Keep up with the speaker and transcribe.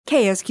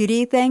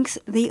KSQD thanks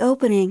The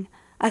Opening,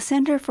 a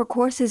center for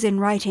courses in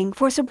writing,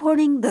 for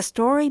supporting the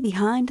story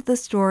behind the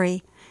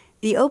story.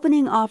 The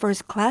Opening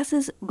offers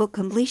classes, book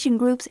completion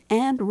groups,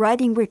 and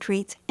writing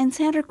retreats in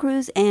Santa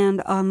Cruz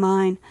and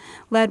online,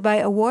 led by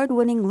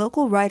award-winning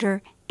local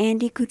writer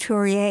Andy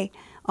Couturier,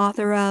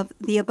 author of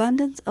The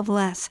Abundance of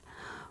Less.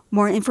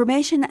 More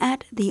information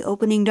at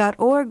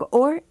theopening.org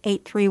or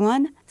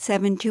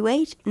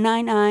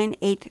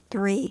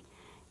 831-728-9983.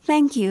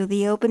 Thank you,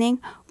 The Opening,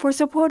 for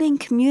supporting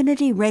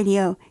community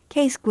radio,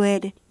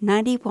 K-Squid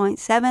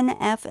 90.7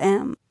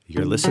 FM.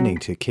 You're listening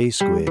to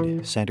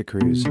K-Squid, Santa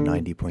Cruz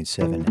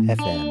 90.7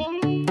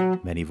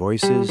 FM. Many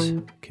voices,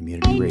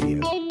 community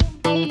radio.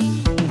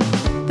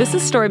 This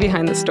is Story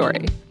Behind the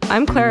Story.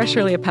 I'm Clara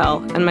Shirley Appel,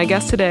 and my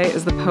guest today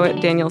is the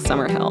poet Daniel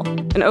Summerhill.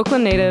 An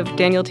Oakland native,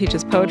 Daniel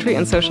teaches poetry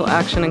and social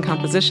action and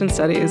composition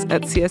studies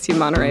at CSU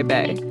Monterey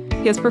Bay.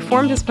 He has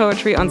performed his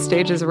poetry on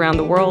stages around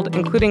the world,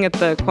 including at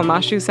the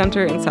Kwamashu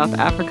Center in South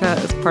Africa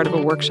as part of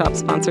a workshop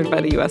sponsored by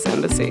the U.S.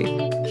 Embassy.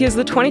 He is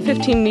the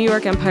 2015 New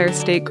York Empire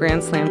State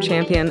Grand Slam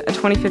champion, a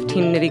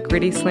 2015 Nitty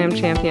Gritty Slam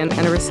champion,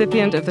 and a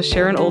recipient of the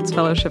Sharon Olds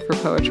Fellowship for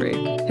Poetry.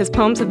 His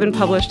poems have been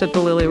published at the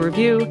Lily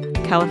Review,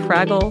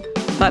 Califraggle,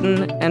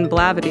 Button, and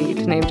Blavity,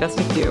 to name just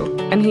a few.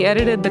 And he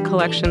edited the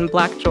collection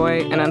Black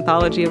Joy, an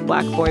anthology of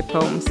Black boy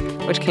poems,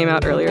 which came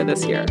out earlier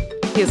this year.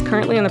 He is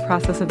currently in the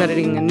process of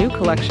editing a new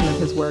collection of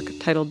his work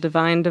titled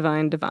Divine,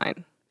 Divine,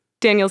 Divine.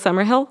 Daniel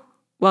Summerhill,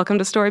 welcome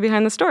to Story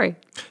Behind the Story.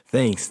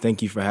 Thanks.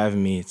 Thank you for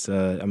having me.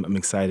 I'm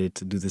excited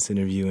to do this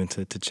interview and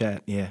to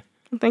chat. Yeah.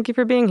 Thank you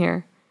for being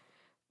here.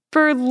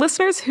 For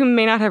listeners who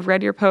may not have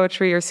read your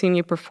poetry or seen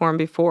you perform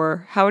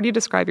before, how would you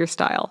describe your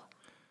style?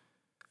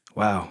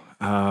 Wow.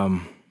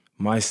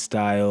 My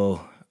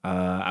style,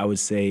 I would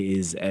say,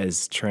 is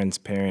as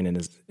transparent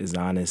and as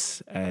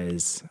honest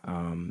as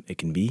it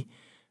can be.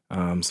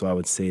 So I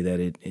would say that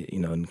it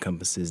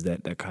encompasses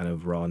that kind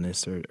of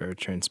rawness or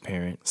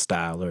transparent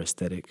style or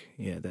aesthetic.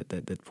 Yeah,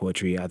 that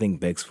poetry I think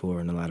begs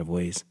for in a lot of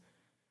ways.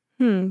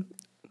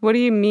 What do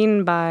you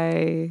mean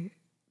by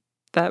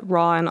that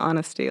raw and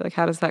honesty? Like,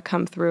 how does that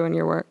come through in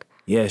your work?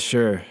 Yeah,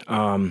 sure.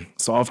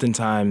 So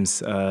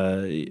oftentimes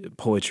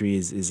poetry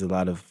is a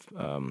lot of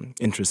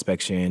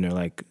introspection or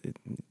like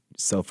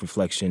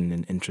self-reflection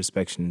and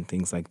introspection and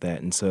things like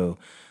that. And so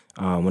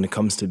when it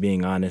comes to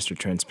being honest or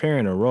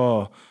transparent or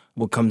raw,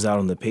 what comes out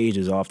on the page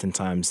is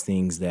oftentimes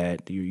things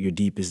that your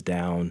deepest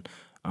down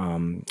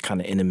kind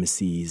of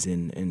intimacies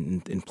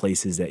in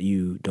places that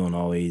you don't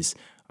always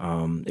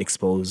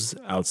expose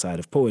outside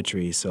of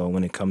poetry. So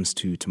when it comes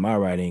to my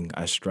writing,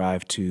 I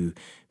strive to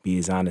be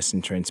as honest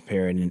and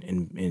transparent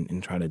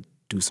and try to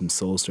do some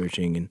soul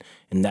searching.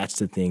 And that's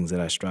the things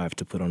that I strive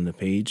to put on the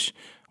page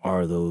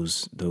are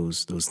those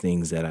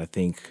things that I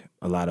think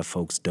a lot of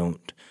folks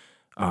don't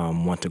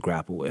want to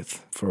grapple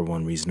with for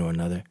one reason or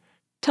another.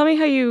 Tell me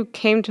how you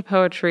came to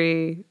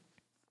poetry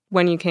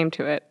when you came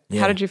to it.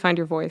 Yeah. How did you find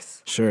your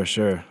voice? Sure.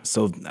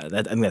 So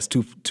I think that's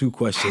two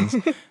questions.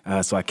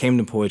 So I came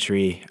to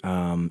poetry.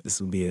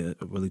 This will be a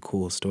really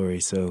cool story.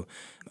 So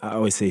I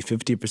always say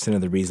 50%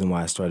 of the reason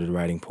why I started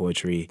writing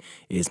poetry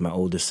is my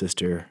oldest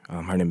sister.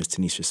 Her name is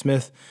Tanisha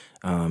Smith,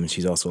 and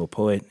she's also a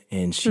poet,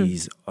 and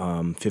she's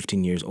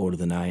 15 years older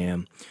than I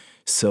am.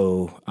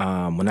 So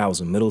when I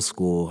was in middle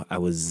school, I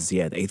was, the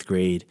 8th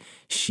grade.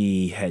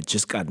 She had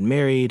just gotten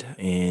married,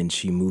 and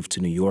she moved to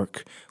New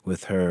York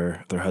with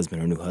her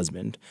husband, her new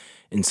husband.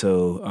 And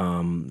so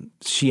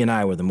she and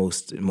I were the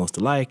most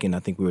alike, and I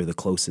think we were the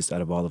closest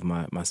out of all of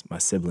my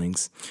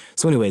siblings.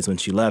 So anyways, when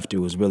she left, it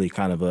was really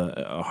kind of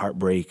a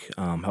heartbreak.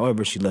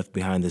 However, she left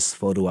behind this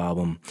photo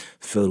album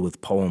filled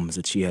with poems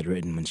that she had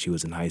written when she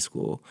was in high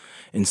school.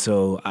 And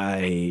so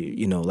I,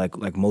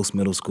 like most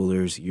middle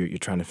schoolers, you're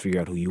trying to figure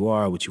out who you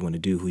are, what you want to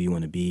do, who you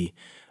want to be,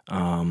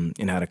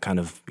 and how to kind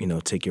of,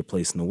 take your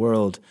place in the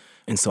world.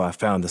 And so I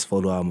found this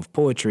photo album of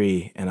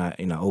poetry, and I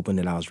opened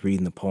it. I was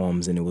reading the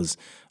poems, and it was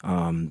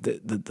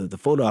the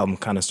photo album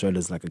kind of served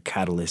as like a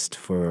catalyst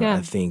for I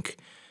think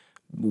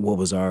what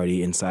was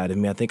already inside of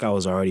me. I think I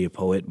was already a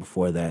poet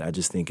before that. I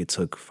just think it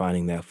took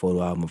finding that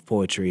photo album of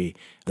poetry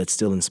that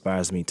still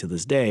inspires me to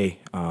this day,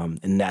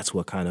 and that's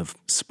what kind of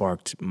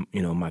sparked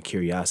my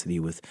curiosity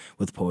with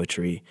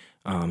poetry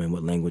and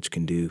what language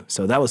can do.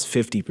 So that was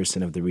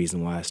 50% of the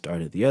reason why I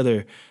started. The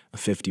other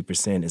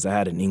 50% is I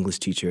had an English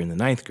teacher in the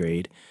 9th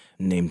grade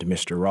named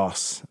Mr.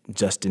 Ross,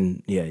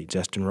 Mr.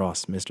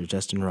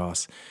 Justin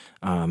Ross.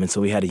 And so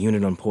we had a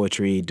unit on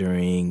poetry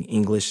during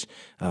English,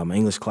 my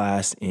English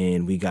class,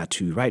 and we got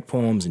to write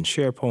poems and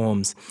share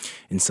poems.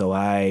 And so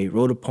I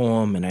wrote a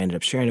poem, and I ended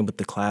up sharing it with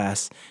the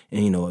class,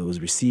 and, it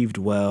was received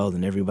well,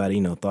 and everybody,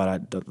 thought I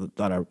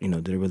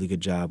did a really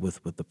good job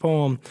with the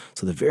poem.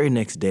 So the very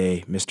next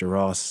day, Mr.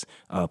 Ross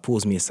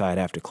pulls me aside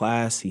after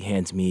class. He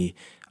hands me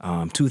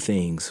two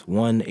things.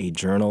 One, a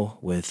journal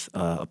with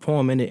a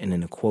poem in it, and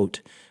then a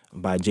quote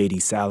by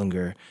J.D.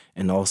 Salinger,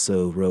 and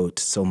also wrote,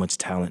 "So much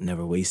talent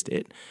never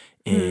wasted."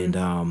 And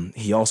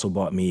he also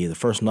bought me the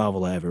first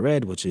novel I ever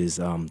read, which is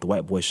The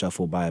White Boy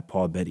Shuffle by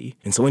Paul Beatty.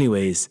 And so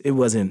anyways, it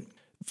wasn't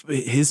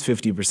his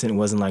 50%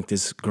 wasn't like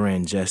this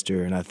grand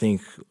gesture, and I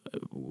think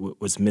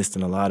what's missed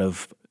in a lot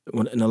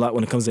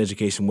when it comes to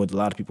education, what a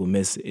lot of people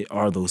miss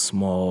are those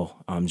small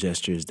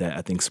gestures that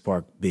I think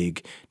spark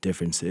big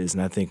differences.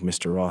 And I think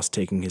Mr. Ross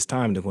taking his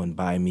time to go and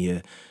buy me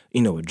a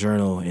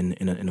journal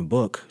and a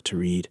book to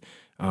read,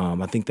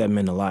 I think that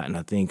meant a lot. And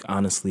I think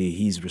honestly,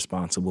 he's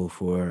responsible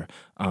for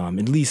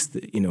at least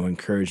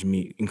encouraging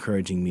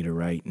me to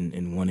write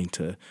and wanting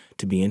to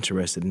be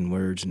interested in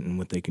words and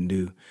what they can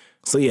do.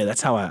 So yeah,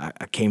 that's how I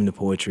came to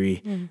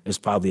poetry. There's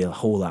probably a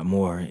whole lot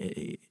more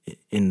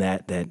in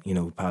that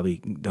we probably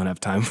don't have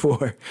time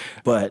for.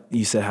 But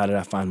you said, how did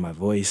I find my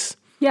voice?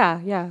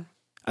 Yeah.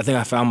 I think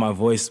I found my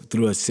voice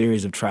through a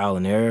series of trial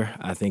and error.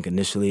 I think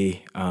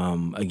initially,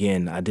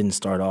 again, I didn't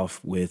start off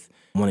with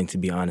wanting to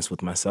be honest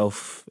with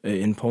myself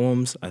in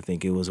poems. I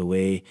think it was a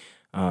way,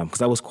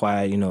 because I was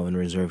quiet, and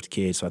reserved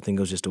kid. So I think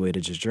it was just a way to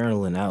just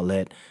journal and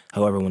outlet.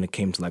 However, when it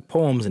came to like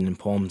poems and then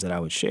poems that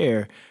I would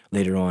share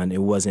later on,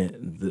 it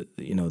wasn't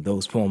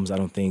those poems I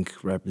don't think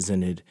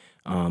represented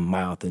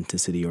my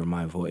authenticity or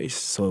my voice.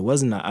 So it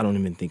wasn't, I don't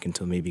even think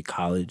until maybe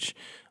college,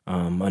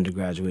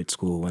 undergraduate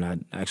school, when I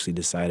actually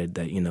decided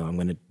that, I'm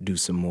going to do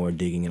some more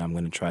digging and I'm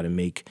going to try to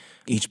make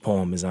each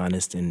poem as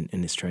honest and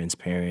as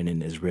transparent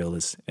and as real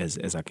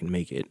as I can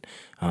make it.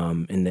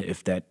 And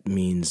if that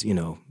means,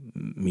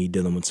 me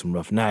dealing with some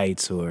rough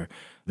nights or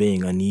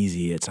being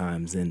uneasy at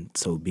times, then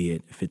so be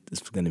it. If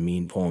it's going to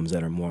mean poems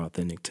that are more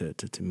authentic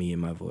to me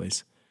and my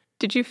voice.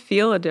 Did you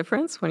feel a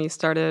difference when you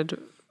started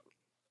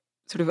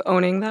sort of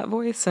owning that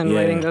voice and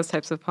writing those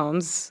types of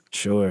poems?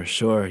 Sure.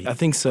 I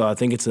think so. I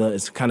think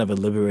it's kind of a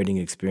liberating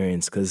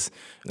experience because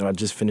I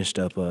just finished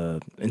up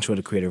a intro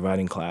to creative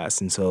writing class,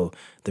 and so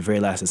the very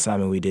last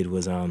assignment we did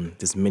was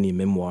this mini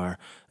memoir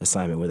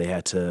assignment where they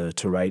had to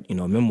write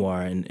a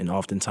memoir, and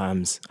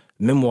oftentimes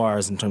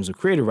memoirs in terms of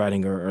creative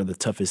writing are the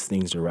toughest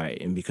things to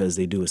write, and because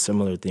they do a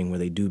similar thing where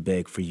they do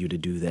beg for you to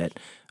do that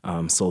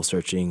soul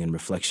searching and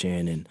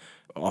reflection, and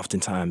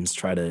oftentimes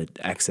try to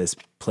access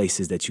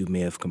places that you may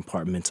have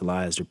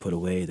compartmentalized or put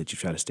away that you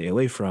try to stay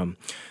away from.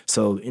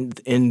 So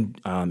in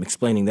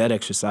explaining that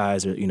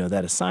exercise or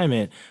that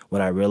assignment,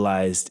 what I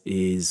realized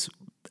is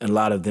a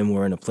lot of them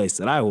were in a place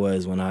that I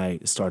was when I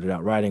started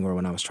out writing or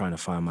when I was trying to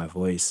find my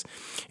voice.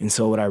 And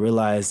so what I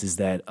realized is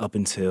that up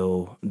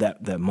until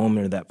that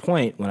moment or that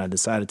point when I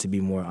decided to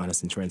be more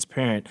honest and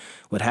transparent,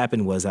 what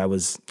happened was I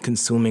was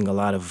consuming a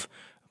lot of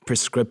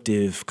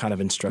prescriptive kind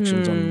of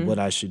instructions on what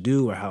I should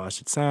do or how I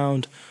should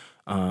sound,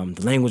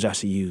 the language I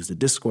should use, the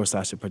discourse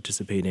I should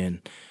participate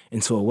in.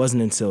 And so it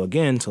wasn't until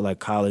like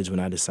college when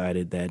I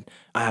decided that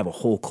I have a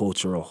whole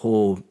culture, a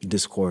whole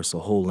discourse, a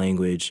whole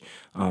language,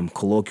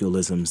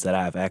 colloquialisms that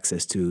I have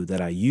access to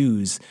that I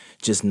use,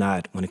 just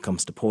not when it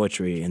comes to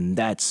poetry. And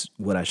that's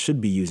what I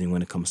should be using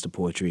when it comes to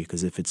poetry,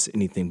 because if it's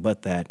anything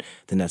but that,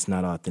 then that's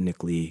not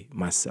authentically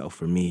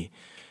myself or me.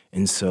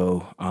 And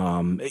so,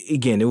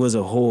 again, it was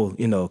a whole,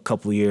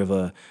 couple year of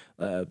a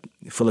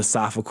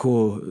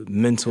philosophical,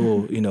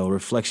 mental,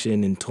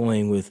 reflection and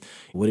toying with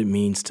what it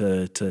means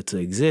to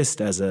exist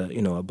as a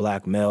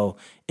Black male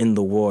in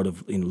the world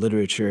of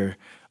literature,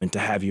 and to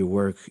have your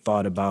work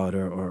thought about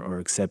or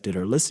accepted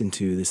or listened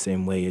to the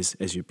same way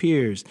as your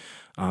peers.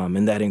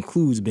 And that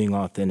includes being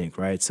authentic,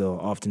 right? So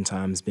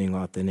oftentimes being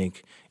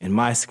authentic in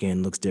my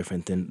skin looks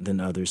different than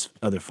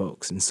other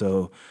folks. And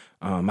so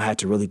I had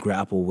to really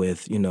grapple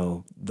with,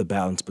 the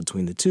balance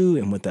between the two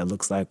and what that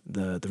looks like,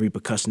 the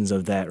repercussions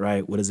of that,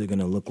 right? What is it going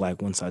to look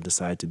like once I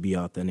decide to be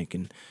authentic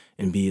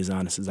and be as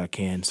honest as I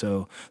can?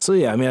 So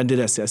yeah, I mean,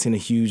 I seen a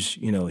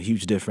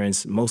huge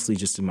difference, mostly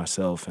just in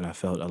myself, and I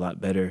felt a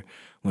lot better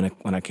when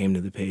I came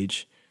to the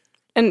page.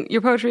 And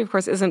your poetry, of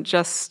course, isn't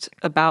just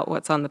about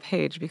what's on the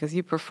page, because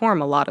you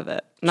perform a lot of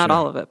it. Not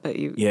all of it, but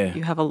you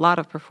have a lot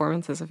of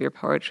performances of your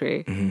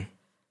poetry. Mm-hmm.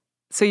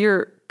 So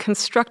you're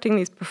constructing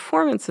these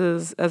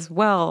performances as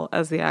well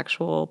as the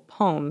actual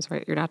poems,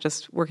 right? You're not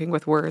just working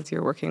with words,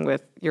 you're working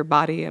with your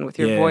body and with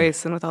your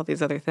voice and with all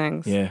these other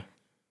things. Yeah.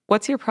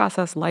 What's your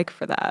process like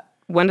for that?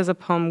 When does a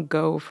poem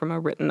go from a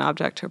written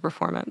object to a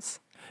performance?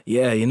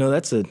 Yeah,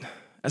 that's a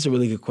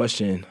really good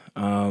question.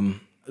 I'm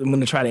going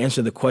to try to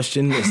answer the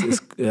question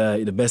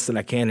the best that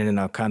I can, and then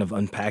I'll kind of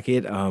unpack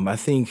it. I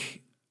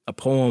think a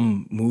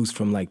poem moves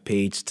from like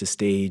page to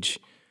stage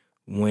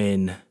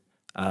when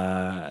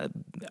I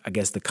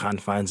guess the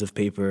confines of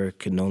paper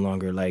could no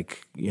longer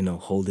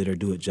hold it or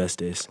do it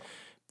justice.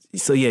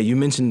 So yeah, you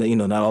mentioned that,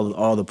 not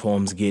all the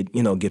poems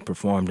get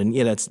performed, and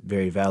yeah, that's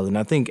very valid. And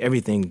I think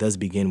everything does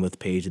begin with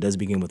page. It does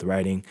begin with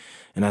writing.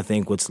 And I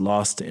think what's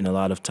lost in a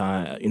lot of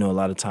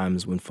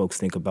times when folks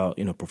think about,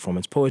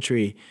 performance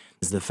poetry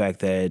is the fact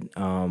that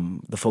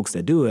the folks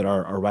that do it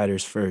are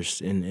writers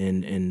first,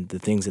 and the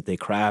things that they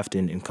craft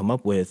and come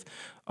up with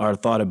are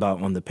thought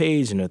about on the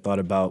page and are thought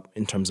about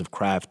in terms of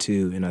craft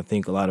too. And I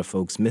think a lot of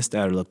folks miss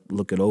that or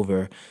look it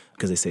over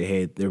because they say,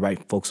 hey, they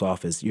write folks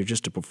off as you're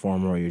just a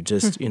performer or you're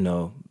just,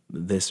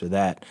 this or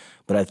that.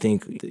 But I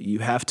think you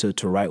have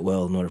to write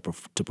well in order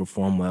to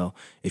perform well.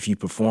 If you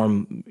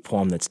perform a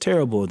poem that's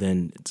terrible,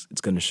 then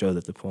it's going to show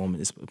that the poem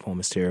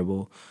is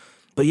terrible.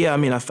 But yeah, I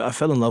mean, I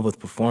fell in love with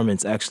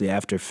performance actually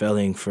after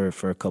failing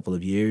for a couple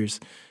of years.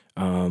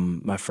 I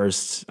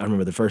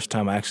remember the first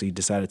time I actually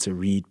decided to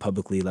read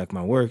publicly like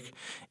my work,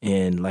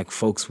 and like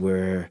folks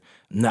were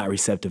not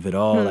receptive at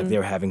all. Like they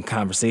were having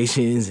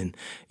conversations and,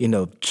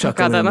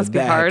 chuckling that in must the be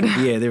back. hard.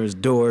 Yeah, there was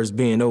doors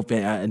being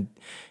open.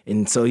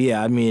 And so,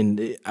 yeah, I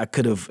mean, I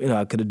could have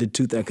did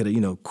two things. I could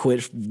have,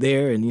 quit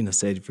there and,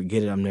 said,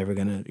 forget it, I'm never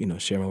going to,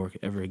 share my work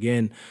ever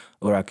again.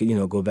 Or I could,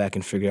 go back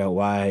and figure out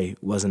why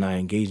wasn't I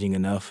engaging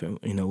enough? And,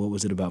 what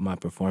was it about my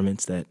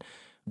performance that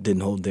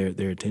didn't hold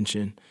their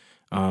attention?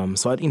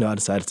 So I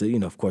decided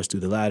to, of course, do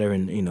the latter,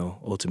 and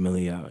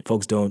ultimately,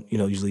 folks don't,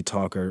 usually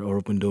talk or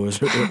open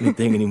doors or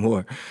anything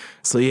anymore.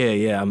 So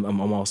yeah,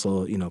 I'm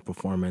also,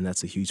 performer, and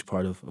that's a huge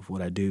part of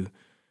what I do.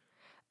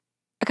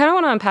 I kind of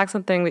want to unpack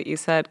something that you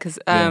said, because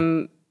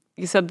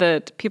you said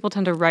that people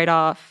tend to write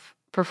off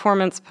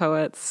performance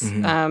poets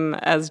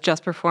as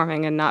just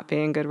performing and not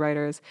being good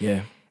writers.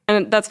 Yeah,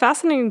 and that's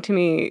fascinating to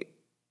me.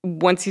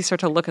 Once you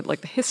start to look at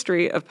like the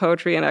history of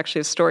poetry and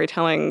actually of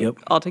storytelling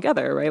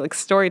altogether, right? Like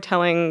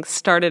storytelling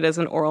started as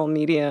an oral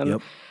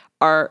medium.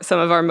 Some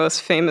of our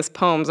most famous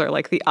poems are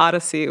like the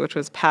Odyssey, which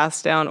was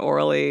passed down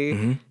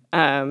orally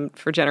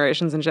for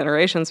generations and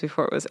generations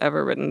before it was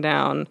ever written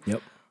down.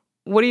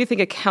 What do you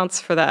think accounts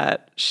for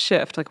that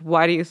shift? Like,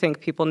 why do you think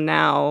people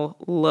now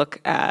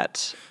look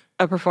at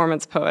a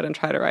performance poet and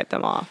try to write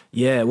them off?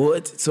 Yeah,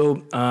 well,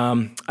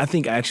 I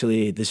think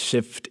actually the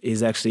shift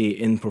is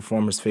actually in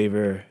performers'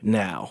 favor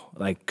now,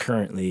 like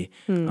currently,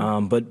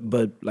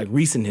 but like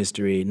recent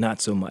history,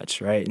 not so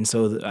much, right? And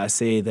so I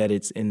say that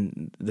it's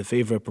in the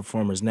favor of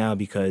performers now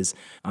because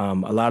a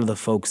lot of the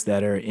folks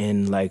that are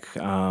in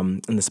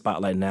in the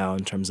spotlight now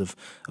in terms of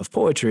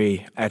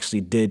poetry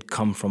actually did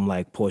come from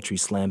like poetry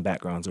slam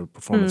backgrounds or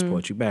performance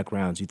poetry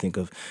backgrounds. You think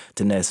of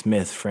Danez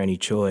Smith, Franny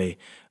Choi.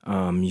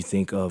 You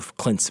think of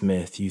Clint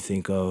Smith, you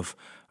think of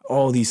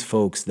all these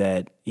folks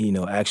that,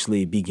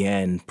 actually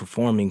began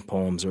performing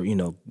poems or,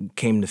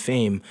 came to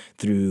fame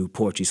through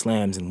poetry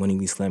slams and winning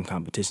these slam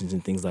competitions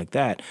and things like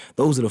that.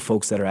 Those are the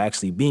folks that are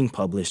actually being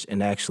published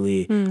and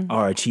actually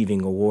are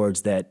achieving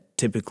awards that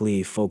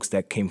typically folks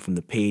that came from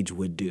the page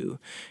would do.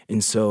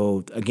 And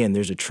so, again,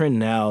 there's a trend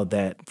now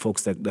that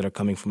folks that are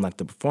coming from like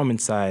the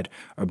performance side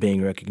are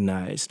being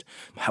recognized.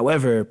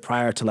 However,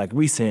 prior to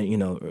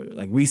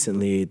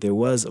recently, there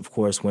was, of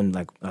course, when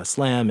like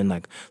slam and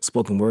like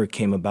spoken word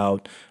came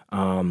about,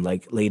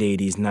 like late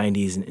 80s,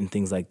 90s, and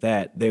things like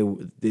that, they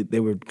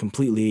were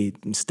completely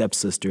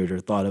stepsistered or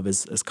thought of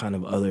as kind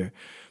of other.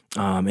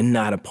 And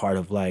not a part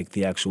of like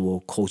the actual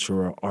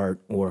culture or art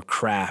or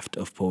craft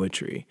of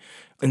poetry.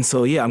 And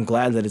so, yeah, I'm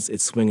glad that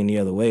it's swinging the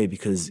other way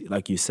because,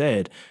 like you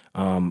said,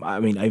 I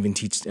even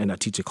teach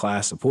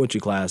a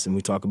poetry class, and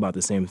we talk about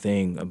the same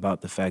thing,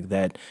 about the fact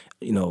that,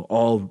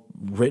 all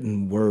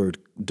written word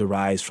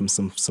derives from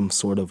some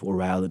sort of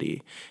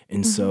orality.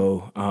 And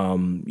so,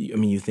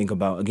 you think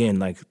about, again,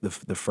 like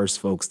the first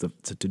folks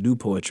to do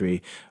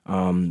poetry,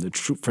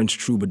 French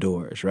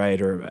troubadours, right,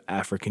 or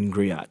African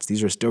griots.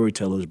 These are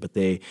storytellers, but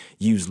they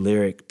use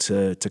lyric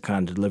to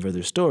kind of deliver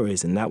their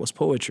stories, and that was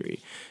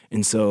poetry.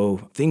 And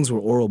so things were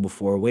oral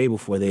way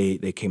before they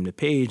came to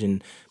page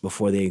and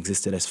before they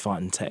existed as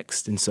font and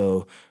text. And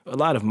so a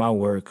lot of my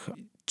work,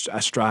 I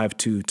strive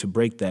to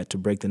break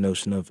the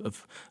notion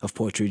of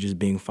poetry just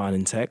being font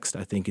and text.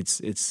 I think it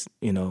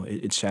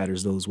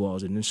shatters those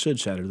walls, and it should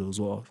shatter those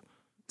walls.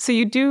 So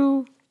you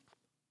do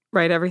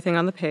write everything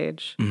on the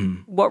page.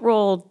 What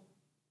role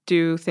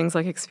do things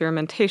like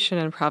experimentation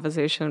and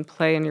improvisation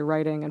play in your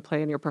writing and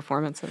play in your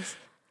performances?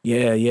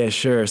 Yeah,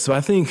 sure. So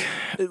I think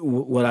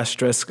what I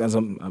stress, because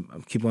I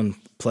keep on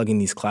plugging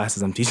these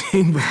classes I'm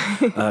teaching,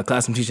 but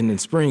class I'm teaching in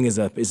spring is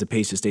a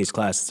page-to-stage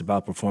class. It's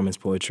about performance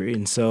poetry.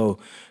 And so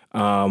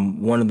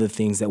one of the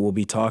things that we'll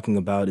be talking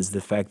about is the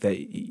fact that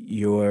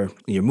your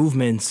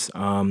movements,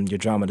 your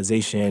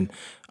dramatization,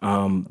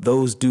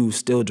 those do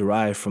still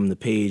derive from the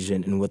page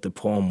and what the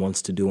poem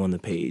wants to do on the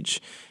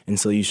page. And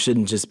so you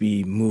shouldn't just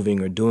be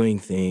moving or doing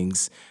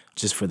things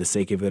just for the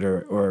sake of it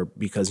or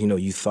because,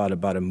 you thought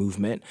about a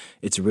movement.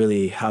 It's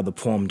really how the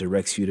poem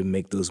directs you to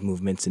make those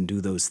movements and do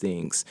those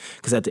things.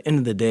 Because at the end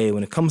of the day,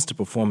 when it comes to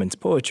performance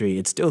poetry,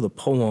 it's still the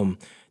poem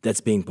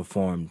that's being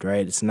performed,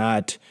 right? It's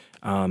not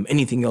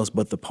anything else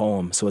but the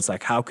poem. So it's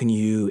like, how can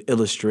you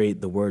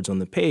illustrate the words on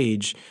the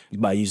page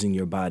by using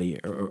your body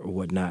or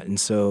whatnot? And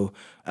so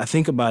I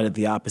think about it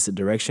the opposite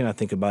direction. I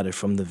think about it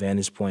from the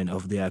vantage point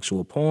of the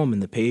actual poem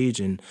and the page,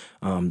 and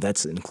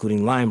that's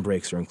including line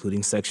breaks or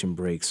including section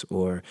breaks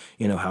or,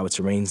 how it's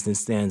arranged in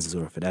stanzas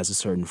or if it has a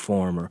certain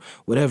form or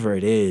whatever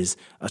it is.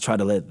 I try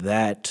to let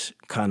that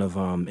kind of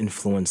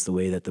influence the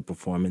way that the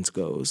performance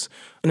goes.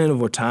 And then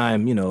over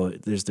time,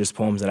 there's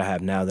poems that I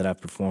have now that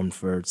I've performed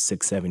for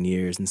 6-7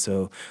 years. And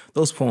so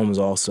those poems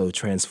also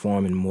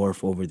transform and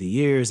morph over the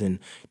years and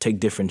take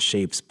different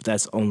shapes. But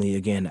that's only,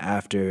 again,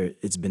 after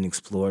it's been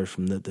explored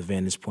from the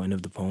vantage point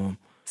of the poem.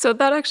 So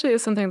that actually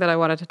is something that I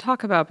wanted to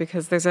talk about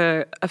because there's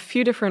a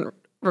few different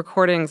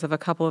recordings of a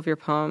couple of your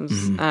poems.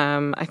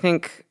 I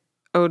think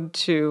Ode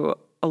to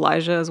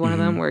Elijah is one of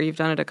them, where you've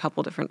done it a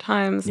couple different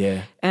times.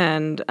 Yeah.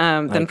 And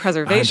Like then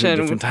Preservation.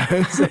 100 different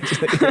times,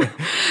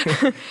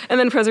 actually. And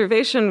then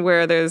Preservation,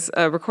 where there's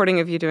a recording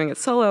of you doing it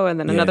solo, and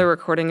then another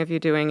recording of you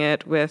doing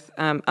it with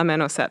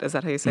Amen Osset. Is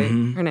that how you say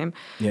her name?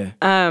 Yeah.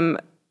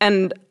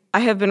 And I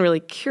have been really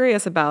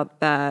curious about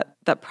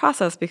that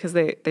process because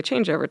they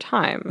change over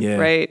time,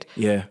 right?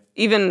 Yeah.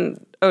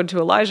 Even Ode to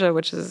Elijah,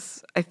 which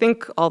is, I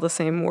think, all the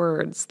same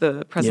words,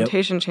 the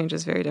presentation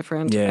changes very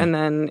different. Yeah. And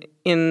then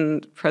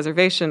in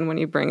Preservation, when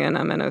you bring in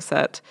Amen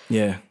Osset,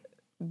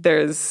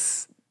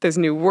 there's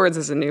new words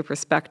as a new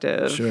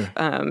perspective,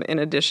 in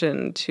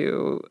addition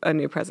to a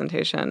new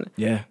presentation.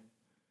 Yeah.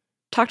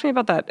 Talk to me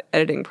about that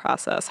editing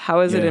process. How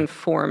is it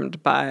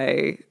informed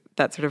by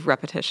that sort of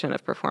repetition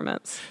of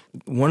performance?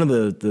 One of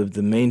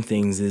the main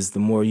things is the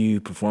more you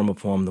perform a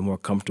poem, the more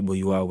comfortable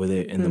you are with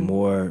it, and the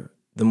more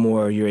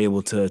you're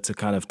able to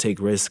kind of take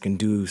risk and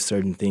do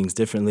certain things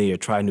differently or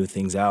try new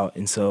things out.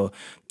 And so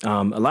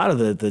a lot of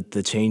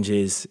the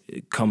changes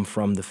come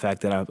from the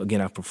fact that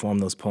I've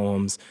performed those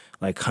poems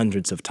like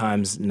hundreds of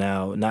times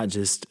now, not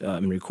just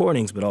in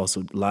recordings, but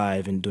also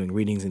live and doing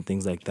readings and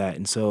things like that.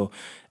 And so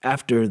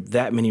after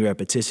that many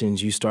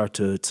repetitions, you start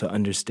to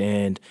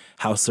understand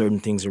how certain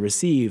things are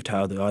received,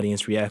 how the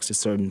audience reacts to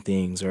certain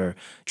things, or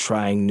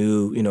trying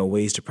new,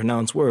 ways to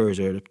pronounce words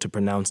or to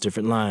pronounce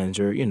different lines,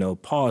 or,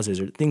 pauses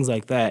or things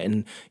like that.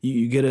 And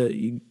you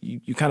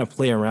kind of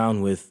play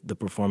around with the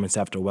performance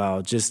after a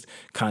while, just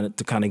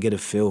to get a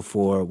feel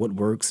for what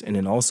works, and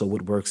then also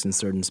what works in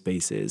certain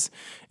spaces.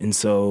 And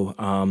so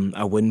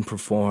I wouldn't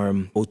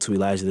perform Ode to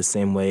Elijah the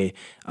same way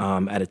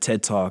at a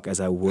TED Talk as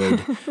I would,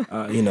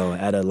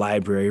 at a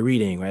library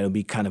reading, right? It'll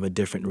be kind of a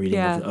different reading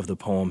of the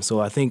poem.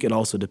 So I think it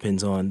also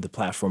depends on the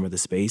platform or the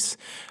space.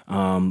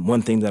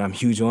 One thing that I'm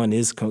huge on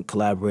is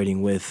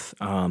collaborating with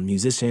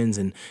musicians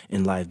and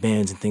live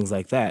bands and things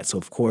like that. So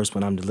of course,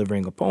 when I'm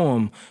delivering a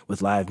poem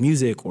with live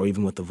music or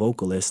even with a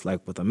vocalist,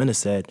 like what Amina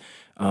said,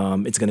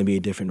 it's going to be a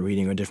different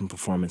reading or different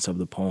performance of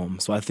the poem.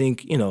 So I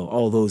think,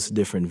 all those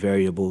different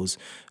variables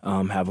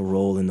have a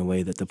role in the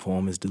way that the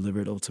poem is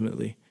delivered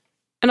ultimately.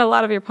 And a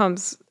lot of your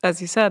poems, as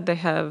you said, they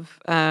have,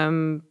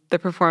 they're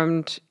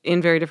performed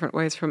in very different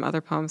ways from other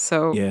poems.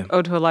 So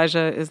Ode to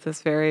Elijah is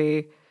this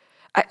very,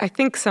 I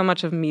think so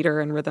much of meter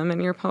and rhythm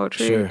in your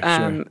poetry.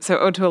 Sure. So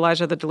Ode to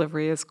Elijah, the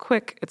delivery is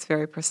quick, it's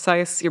very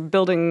precise. You're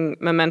building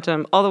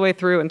momentum all the way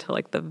through until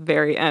like the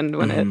very end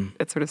when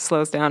it sort of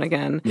slows down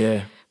again.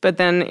 Yeah. But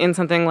then in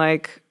something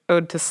like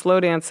Ode to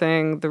Slow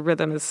Dancing, the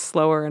rhythm is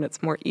slower and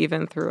it's more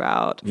even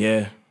throughout.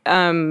 Yeah.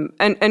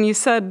 And you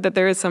said that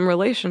there is some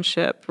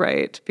relationship,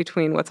 right,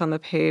 between what's on the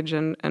page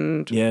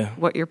and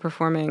what you're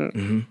performing.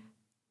 Mm-hmm.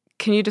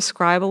 Can you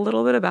describe a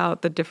little bit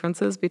about the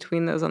differences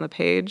between those on the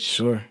page?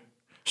 Sure.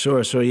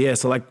 Yeah.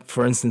 So like,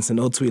 for instance, in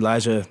Ode to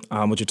Elijah,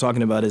 what you're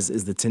talking about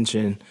is the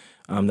tension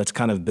that's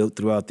kind of built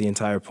throughout the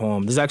entire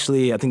poem. There's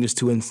actually, I think there's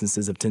two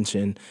instances of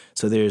tension.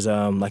 So there's,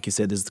 like you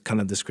said, there's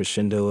kind of this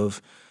crescendo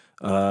of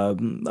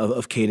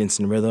cadence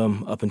and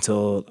rhythm up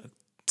until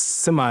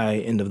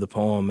semi-end of the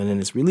poem, and then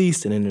it's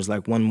released, and then there's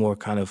like one more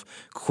kind of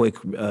quick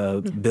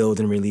build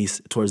and release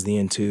towards the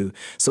end too.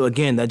 So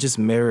again, that just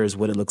mirrors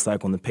what it looks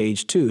like on the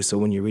page too. So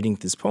when you're reading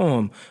this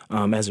poem,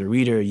 as a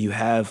reader, you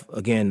have,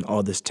 again,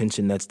 all this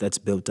tension that's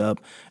built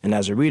up, and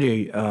as a reader,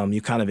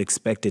 you kind of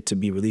expect it to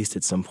be released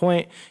at some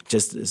point,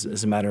 just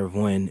as a matter of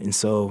when. And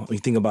so when you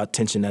think about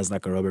tension as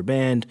like a rubber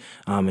band,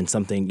 and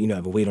something,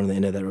 have a weight on the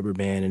end of that rubber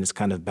band, and it's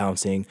kind of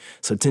bouncing.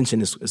 So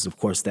tension is of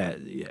course that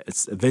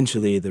it's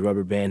eventually the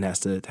rubber band has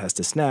to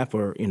snap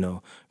or,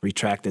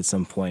 retract at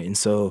some point. And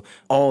so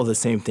all the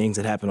same things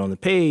that happen on the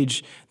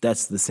page,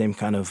 that's the same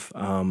kind of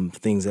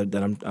things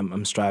that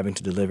I'm striving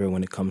to deliver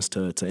when it comes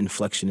to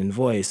inflection in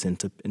voice and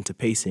to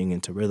pacing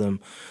and to rhythm,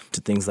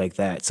 to things like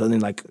that. So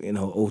then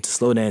Ode to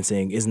Slow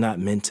Dancing is not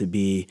meant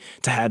to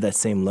have that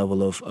same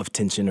level of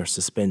tension or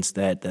suspense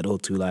that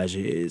Ode to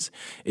Elijah is.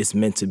 It's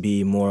meant to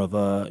be more of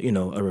a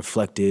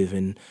reflective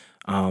and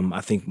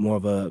I think more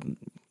of a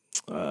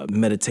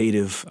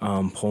meditative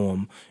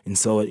poem, and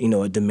so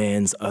it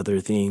demands other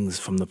things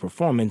from the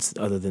performance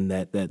other than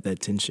that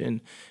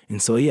tension.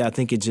 And so I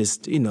think it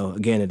just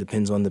again, it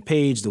depends on the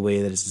page, the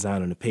way that it's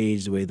designed on the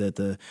page, the way that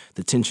the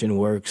tension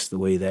works, the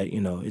way that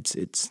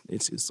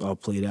it's all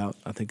played out.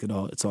 I think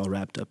it's all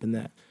wrapped up in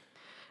that.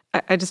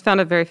 I just found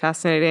it very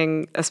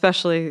fascinating,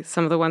 especially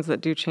some of the ones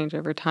that do change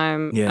over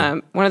time. Yeah.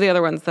 One of the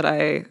other ones that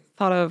I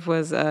thought of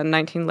was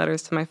 19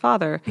 Letters to My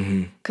Father,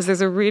 because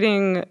there's a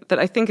reading that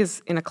I think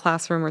is in a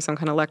classroom or some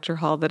kind of lecture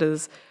hall that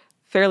is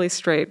fairly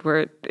straight,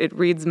 where it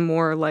reads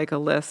more like a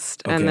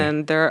list. Okay. And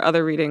then there are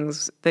other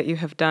readings that you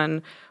have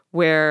done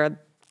where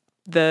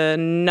the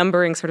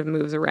numbering sort of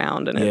moves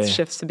around and it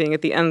shifts to being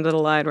at the end of the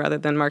line rather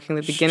than marking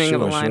the beginning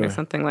of a line or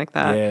something like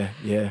that.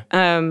 Yeah.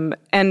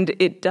 And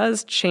it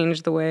does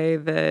change the way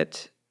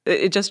that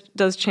it just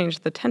does change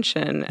the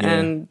tension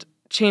and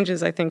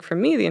changes, I think, for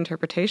me, the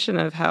interpretation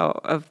of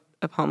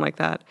a poem like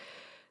that.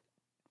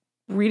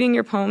 Reading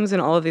your poems in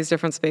all of these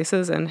different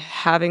spaces and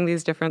having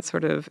these different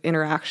sort of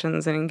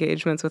interactions and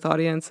engagements with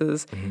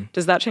audiences,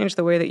 does that change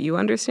the way that you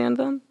understand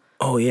them?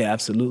 Oh, yeah,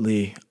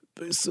 absolutely.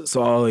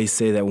 So I always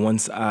say that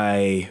once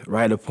I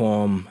write a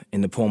poem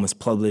and the poem is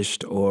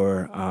published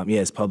or,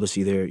 it's published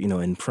either,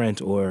 in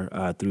print or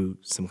through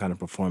some kind of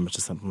performance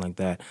or something like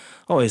that,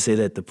 I always say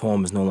that the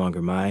poem is no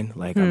longer mine.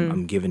 Like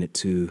I'm giving it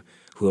to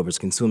whoever's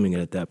consuming it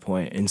at that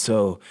point. And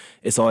so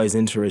it's always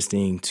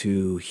interesting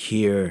to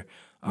hear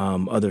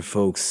other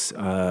folks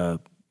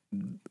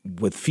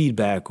with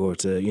feedback or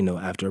to,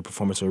 after a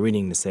performance or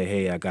reading to say,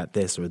 hey, I got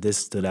this or this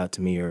stood out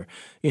to me or,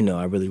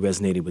 I really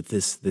resonated with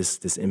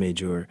this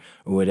image or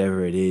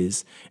whatever it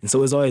is. And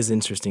so it's always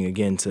interesting,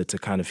 again, to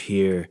kind of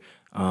hear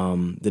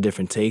the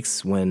different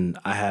takes when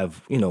I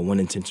have, one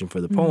intention for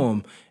the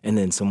poem and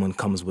then someone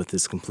comes with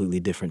this completely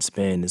different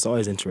spin. It's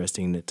always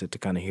interesting to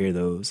kind of hear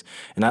those.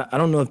 And I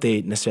don't know if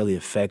they necessarily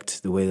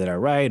affect the way that I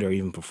write or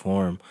even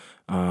perform.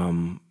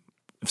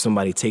 If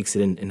somebody takes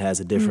it and has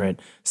a different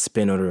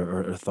spin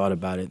or thought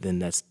about it, then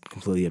that's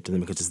completely up to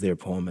them because it's their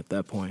poem at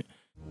that point.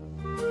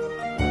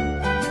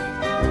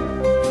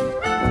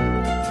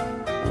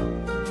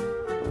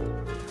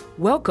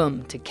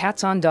 Welcome to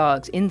Cats on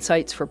Dogs,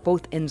 Insights for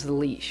Both Ends of the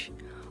Leash.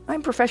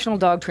 I'm professional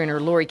dog trainer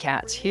Lori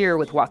Katz here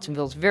with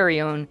Watsonville's very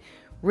own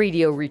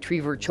radio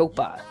retriever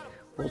Chopa.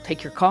 We'll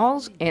take your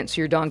calls, answer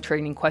your dog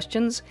training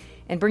questions,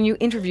 and bring you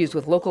interviews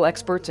with local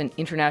experts and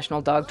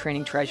international dog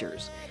training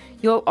treasures.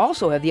 You'll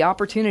also have the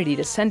opportunity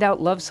to send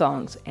out love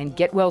songs and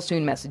get well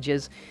soon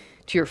messages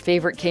to your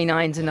favorite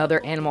canines and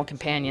other animal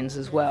companions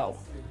as well.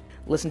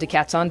 Listen to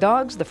Cats on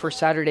Dogs the first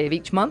Saturday of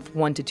each month,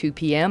 1 to 2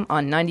 p.m.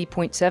 on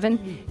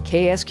 90.7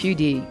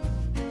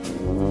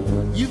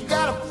 KSQD. You've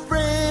got a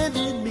friend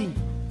in me.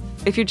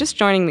 If you're just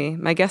joining me,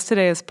 my guest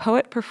today is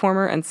poet,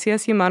 performer, and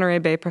CSU Monterey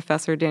Bay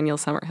professor Daniel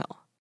Summerhill.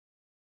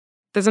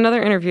 There's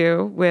another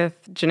interview with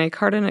Janae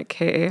Carden at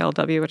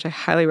KALW, which I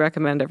highly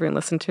recommend everyone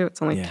listen to.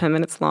 It's only 10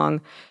 minutes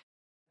long.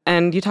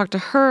 And you talked to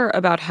her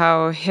about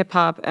how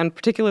hip-hop, and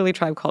particularly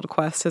Tribe Called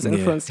Quest, has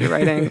influenced your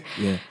writing.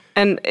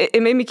 And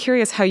it made me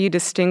curious how you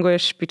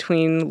distinguish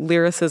between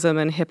lyricism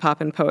and hip-hop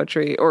and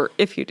poetry, or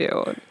if you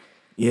do.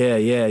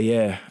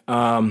 Yeah.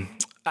 I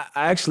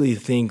actually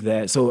think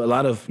that, so a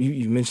lot of,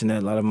 you mentioned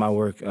that a lot of my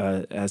work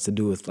has to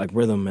do with like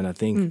rhythm, and I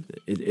think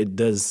it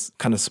does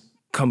kind of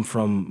come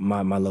from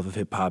my love of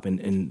hip-hop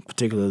and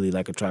particularly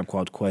like a Tribe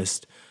Called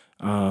Quest.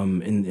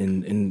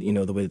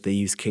 In the way that they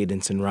use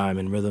cadence and rhyme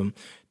and rhythm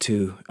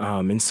too,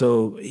 and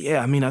so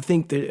I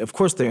think of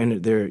course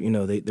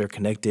they're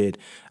connected.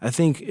 I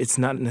think it's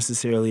not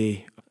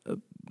necessarily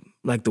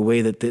like the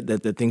way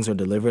that things are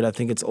delivered. I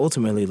think it's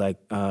ultimately like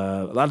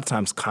a lot of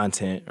times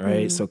content,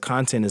 right? So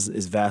content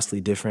is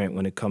vastly different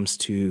when it comes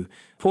to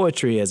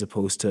poetry as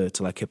opposed to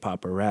like hip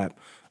hop or rap.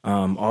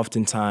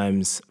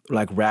 Oftentimes,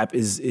 like rap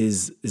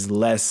is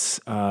less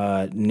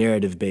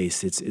narrative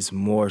based. It's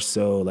more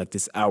so like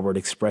this outward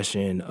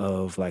expression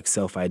of like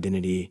self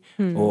identity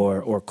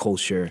or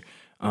culture.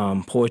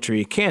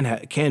 Poetry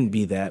can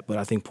be that, but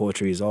I think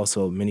poetry is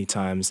also many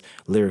times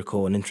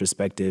lyrical and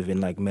introspective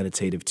and like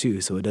meditative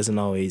too. So it doesn't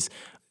always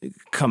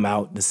come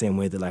out the same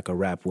way that like a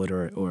rap would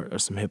or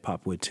some hip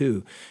hop would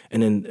too.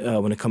 And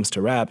then when it comes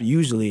to rap,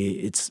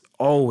 usually it's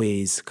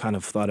always kind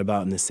of thought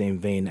about in the same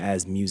vein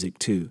as music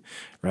too,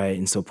 right?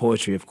 And so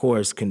poetry, of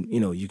course,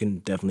 you can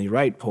definitely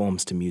write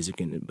poems to music,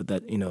 but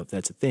that if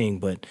that's a thing,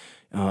 but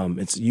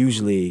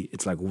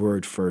it's like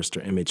word first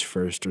or image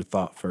first or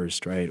thought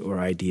first, right? Or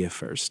idea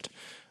first.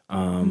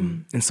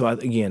 And so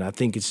I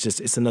think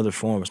it's another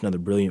form, it's another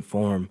brilliant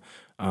form.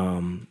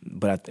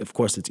 But of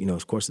course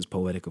it's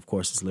poetic, of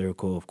course it's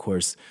lyrical, of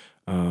course,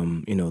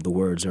 the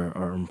words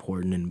are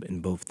important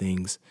in both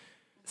things.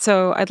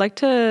 So I'd like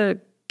to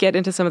get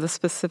into some of the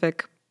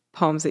specific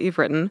poems that you've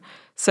written.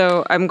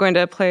 So I'm going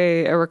to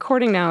play a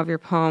recording now of your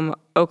poem,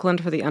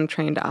 Oakland for the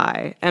Untrained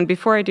Eye. And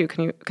before I do,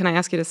 can I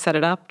ask you to set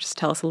it up? Just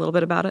tell us a little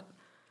bit about it.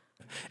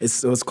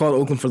 It's called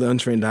Oakland for the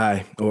Untrained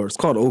Eye, or it's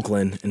called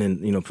Oakland, and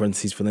then,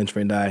 parentheses for the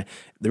Untrained Eye.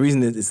 The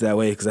reason it's that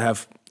way is because I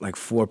have like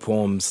 4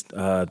 poems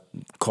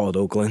called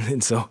Oakland,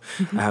 and so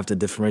I have to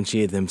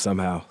differentiate them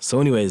somehow.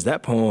 So anyways,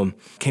 that poem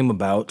came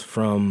about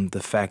from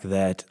the fact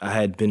that I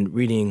had been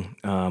reading,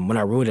 when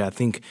I wrote it, I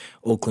think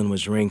Oakland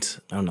was ranked,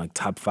 like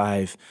top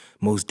 5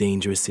 most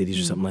dangerous cities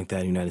or something like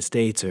that in the United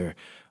States, or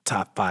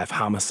top 5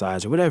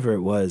 homicides or whatever it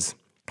was.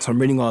 So I'm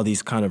reading all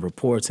these kind of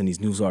reports and these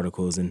news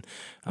articles, and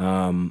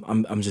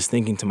I'm just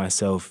thinking to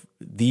myself,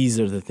 these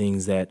are the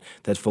things that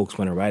folks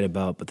want to write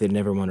about, but they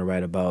never want to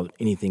write about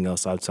anything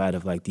else outside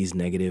of like these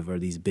negative or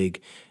these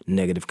big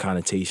negative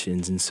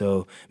connotations. And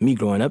so me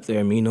growing up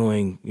there, me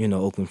knowing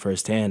Oakland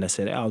firsthand, I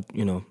said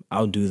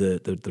I'll do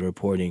the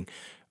reporting.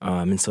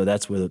 And so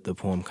that's where the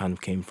poem kind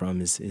of came from,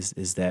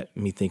 is that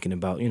me thinking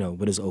about,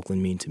 what does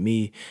Oakland mean to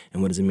me,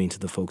 and what does it mean to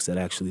the folks that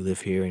actually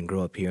live here and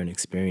grow up here and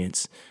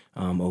experience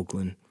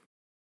Oakland.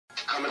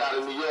 Coming out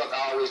of New York,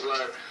 I always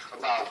learned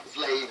about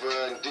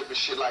flavor and different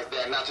shit like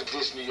that. Not to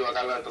diss New York,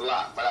 I learned a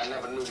lot, but I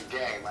never knew the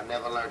game. I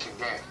never learned the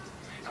game.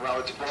 And when I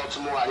went to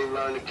Baltimore, I didn't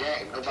learn the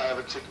game. Nobody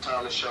ever took the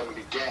time to show me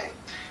the game.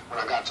 When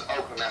I got to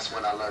Oakland, that's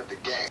when I learned the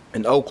game.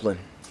 In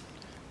Oakland,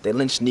 they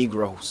lynch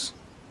Negroes.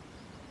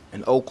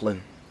 In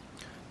Oakland,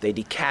 They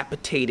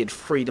decapitated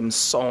freedom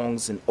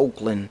songs in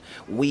Oakland.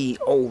 We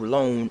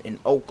alone in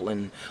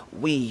Oakland.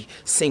 We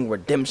sing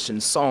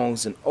redemption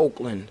songs in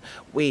Oakland.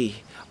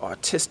 We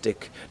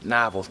artistic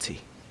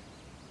novelty.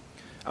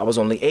 I was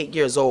only 8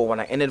 years old when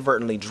I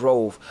inadvertently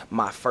drove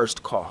my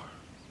first car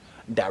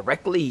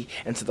directly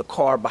into the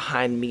car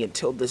behind me.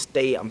 Until this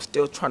day, I'm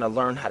still trying to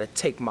learn how to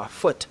take my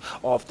foot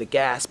off the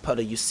gas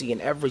pedal. You see, in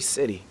every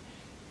city,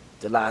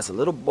 there lies a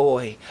little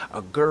boy,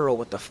 a girl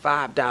with a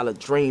 $5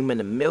 dream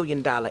and $1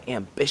 million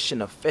ambition,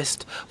 a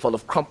fist full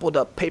of crumpled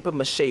up paper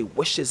mache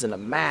wishes and a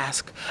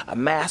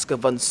mask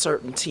of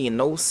uncertainty in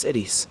those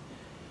cities.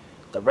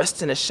 The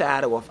rest in the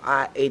shadow of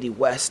I-80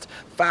 West,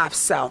 5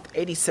 South,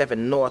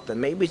 87 North,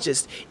 and maybe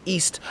just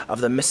east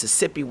of the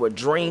Mississippi, where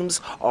dreams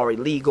are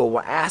illegal,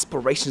 where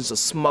aspirations are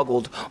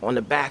smuggled on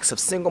the backs of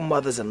single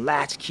mothers and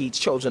latchkey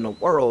children, a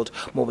world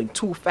moving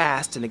too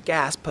fast and the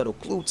gas pedal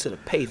glued to the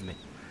pavement.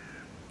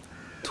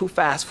 Too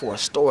fast for a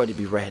story to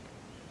be read.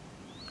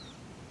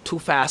 Too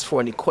fast for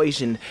an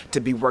equation to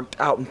be worked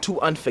out, and too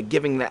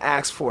unforgiving to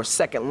ask for a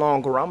second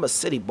longer. I'm a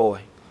city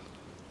boy.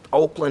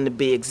 Oakland, to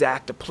be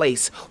exact, a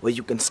place where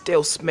you can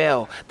still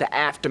smell the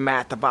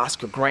aftermath of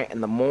Oscar Grant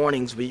in the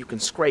mornings, where you can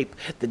scrape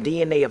the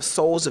DNA of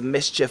Souls of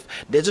Mischief,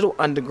 Digital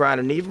Underground,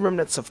 and even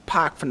remnants of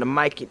Pac from the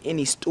mic in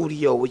any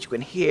studio, where you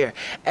can hear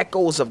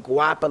echoes of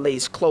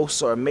Guapale's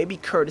Closer, or maybe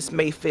Curtis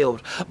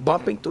Mayfield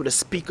bumping through the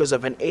speakers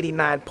of an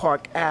 89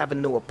 Park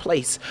Avenue, a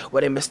place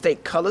where they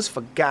mistake colors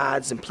for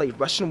gods and play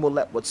Russian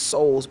roulette with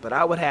souls. But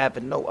I would have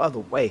it no other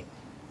way.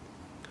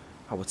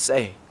 I would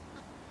say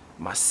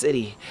my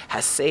city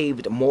has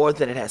saved more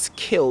than it has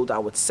killed, I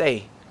would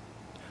say.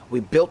 We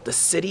built the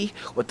city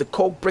with the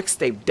cold bricks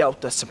they've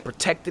dealt us, and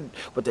protected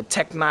with the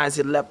Tech 9s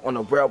they left on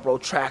the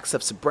railroad tracks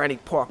of Sobrani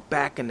Park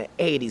back in the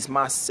 80s.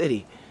 My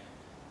city.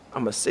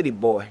 I'm a city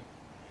boy.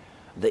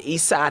 The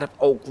east side of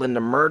Oakland,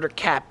 the murder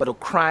capital,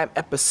 crime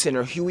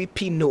epicenter, Huey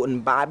P. Newton,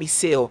 Bobby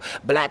Seale,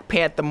 Black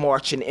Panther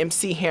March, and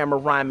MC Hammer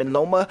rhyming,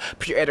 Loma,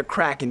 Prieta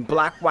cracking,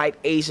 black, white,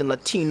 Asian,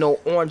 Latino,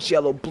 orange,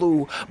 yellow,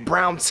 blue,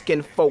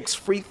 brown-skinned folks,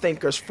 free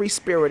thinkers,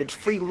 free-spirited,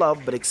 free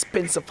love, but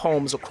expensive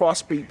homes, a cross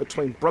street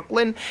between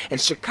Brooklyn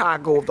and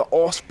Chicago, the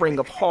offspring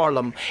of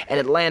Harlem and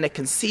Atlanta,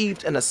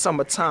 conceived in the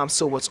summertime,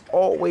 so it's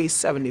always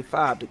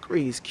 75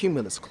 degrees,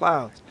 cumulus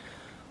clouds.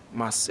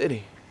 My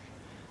city.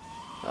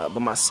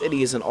 But my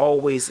city isn't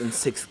always in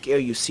sixth gear,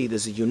 you see.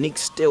 There's a unique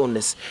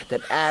stillness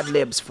that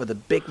ad-libs for the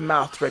big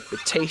mouth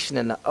reputation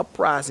and the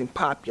uprising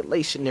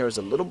population. There is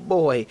a little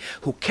boy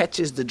who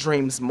catches the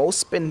dreams most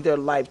spend their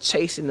life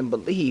chasing and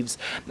believes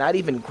not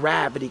even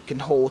gravity can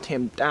hold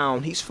him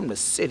down. He's from the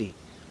city.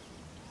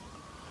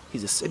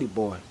 He's a city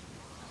boy.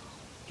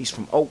 He's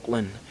from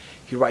Oakland.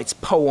 He writes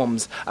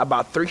poems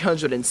about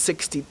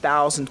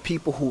 360,000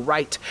 people who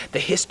write the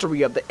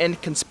history of the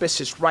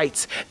inconspicuous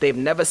rights they've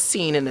never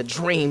seen in the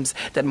dreams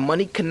that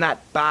money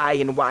cannot buy,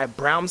 and why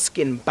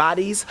brown-skinned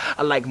bodies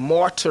are like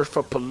mortar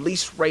for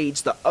police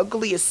raids. The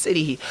ugliest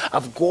city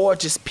of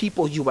gorgeous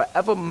people you will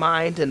ever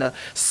mind, in a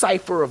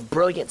cipher of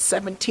brilliant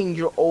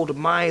 17-year-old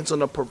minds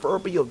on a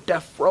proverbial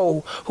death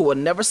row who will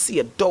never see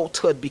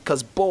adulthood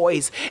because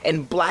boys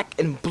in black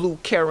and blue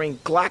carrying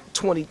Glock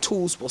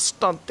 22s will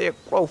stunt their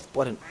growth.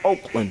 But in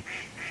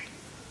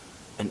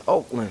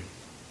Oakland,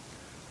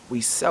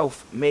 we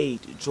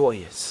self-made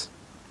joyous.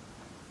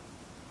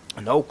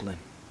 In Oakland,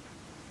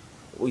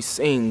 we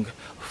sing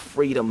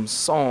freedom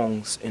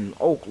songs. In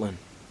Oakland,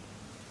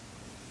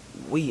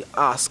 we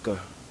Oscar.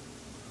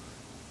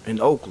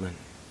 In Oakland,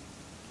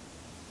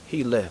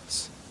 he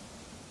lives.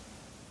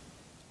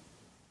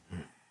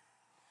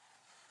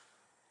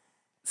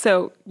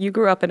 So you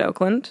grew up in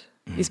Oakland.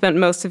 You spent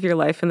most of your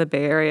life in the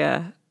Bay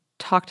Area.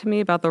 Talk to me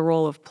about the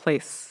role of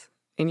place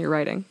in your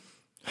writing.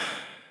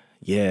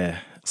 Yeah.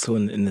 So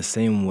in the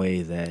same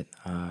way that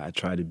I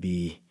try to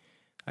be,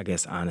 I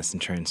guess, honest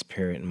and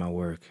transparent in my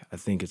work, I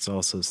think it's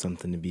also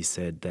something to be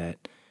said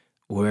that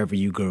wherever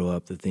you grow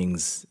up, the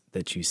things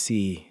that you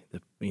see,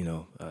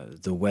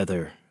 the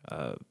weather,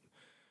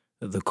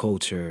 the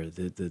culture,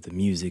 the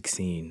music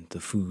scene, the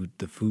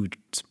food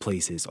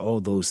places, all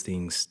those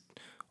things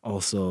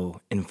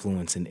also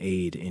influence and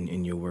aid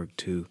in your work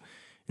too.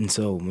 And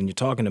so when you're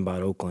talking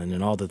about Oakland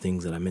and all the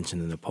things that I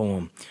mentioned in the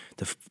poem,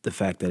 the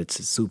fact that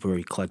it's super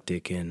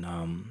eclectic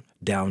and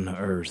down to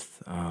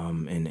earth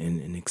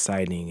and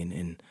exciting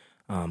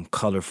and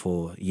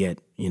colorful, yet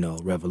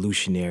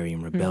revolutionary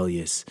and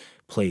rebellious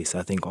place,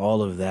 I think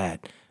all of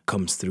that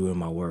comes through in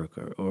my work,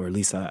 or at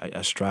least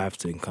I strive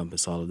to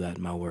encompass all of that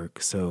in my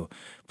work. So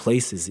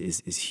place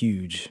is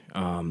huge,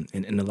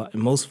 and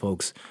most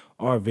folks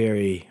are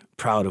very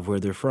proud of where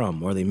they're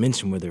from, or they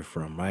mention where they're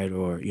from, right?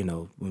 Or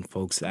when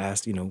folks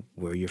ask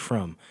where you're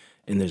from,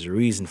 and there's a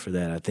reason for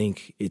that. I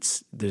think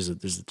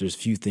there's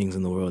few things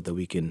in the world that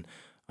we can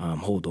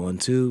hold on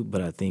to,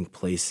 but I think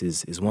place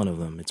is one of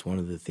them. It's one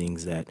of the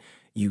things that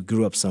you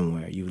grew up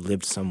somewhere, you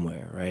lived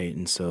somewhere, right?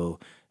 And so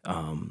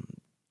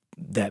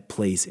that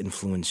place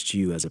influenced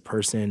you as a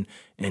person,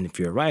 and if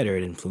you're a writer,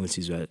 it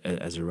influences you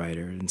as a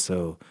writer. And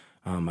so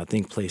I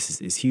think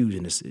place is huge,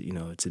 and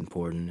it's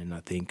important, and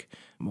I think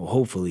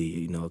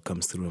hopefully it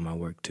comes through in my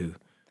work too.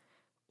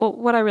 Well,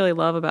 what I really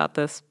love about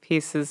this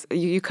piece is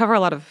you cover a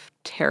lot of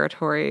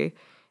territory,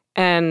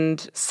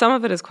 and some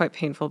of it is quite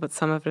painful, but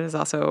some of it is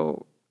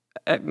also,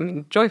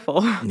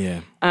 joyful.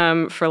 Yeah.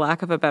 For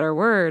lack of a better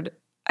word.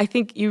 I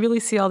think you really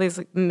see all these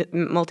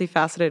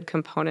multifaceted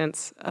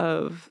components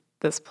of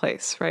this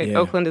place, right? Yeah.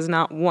 Oakland is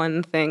not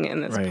one thing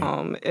in this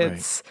poem.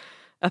 It's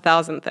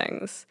 1,000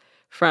 things,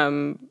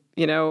 from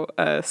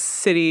a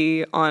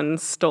city on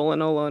stolen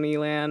Ohlone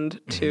land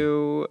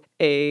to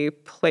a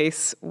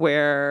place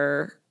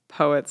where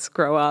poets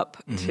grow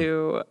up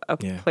to a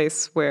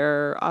place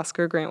where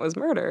Oscar Grant was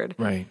murdered.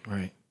 Right.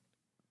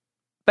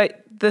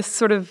 But the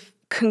sort of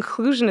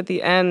conclusion at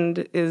the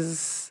end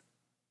is,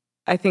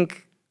 I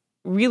think,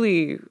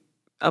 really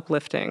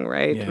uplifting,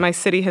 right? Yeah. My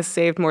city has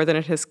saved more than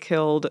it has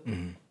killed.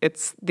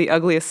 It's the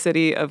ugliest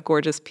city of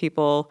gorgeous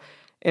people.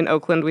 In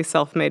Oakland, we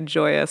self-made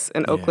joyous.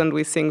 In Oakland,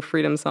 we sing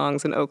freedom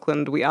songs. In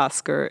Oakland, we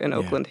Oscar. In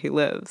Oakland, he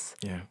lives.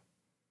 Yeah.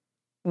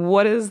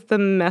 What is the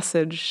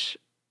message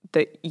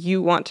that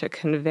you want to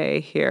convey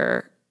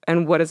here?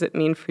 And what does it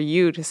mean for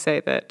you to say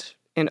that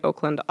in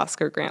Oakland,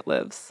 Oscar Grant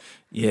lives?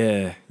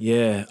 Yeah.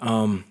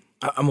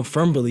 I'm a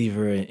firm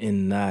believer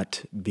in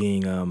not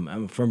being,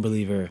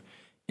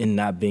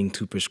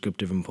 too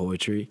prescriptive in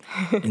poetry.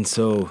 And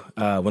so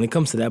when it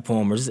comes to that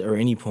poem or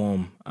any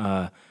poem,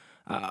 I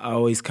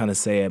always kind of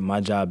say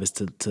my job is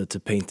to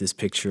paint this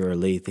picture or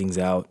lay things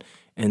out,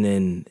 and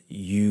then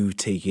you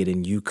take it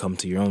and you come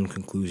to your own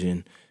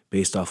conclusion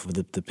based off of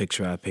the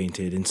picture I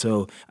painted. And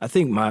so I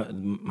think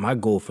my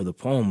goal for the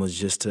poem was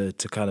just to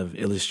kind of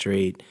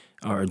illustrate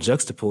or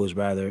juxtapose,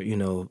 rather,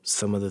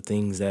 some of the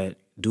things that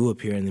do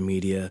appear in the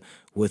media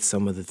with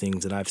some of the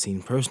things that I've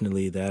seen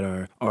personally that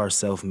are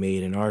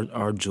self-made and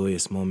are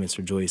joyous moments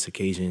or joyous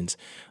occasions.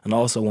 And I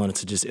also wanted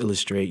to just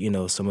illustrate,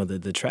 some of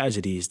the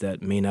tragedies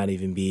that may not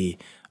even be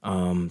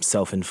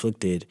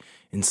self-inflicted.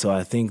 And so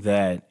I think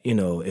that,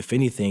 if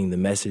anything, the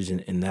message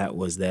in that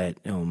was that,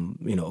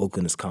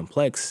 Oakland is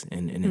complex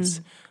and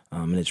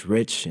it's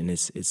rich and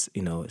it's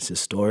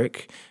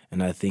historic.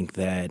 And I think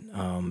that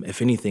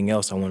if anything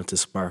else, I wanted to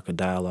spark a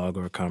dialogue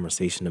or a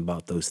conversation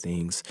about those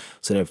things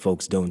so that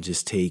folks don't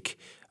just take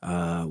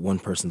one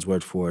person's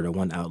word for it or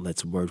one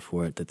outlet's word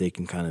for it, that they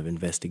can kind of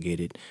investigate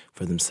it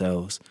for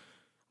themselves.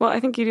 Well, I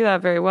think you do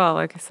that very well.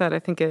 Like I said, I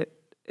think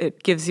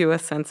it gives you a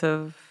sense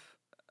of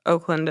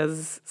Oakland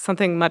as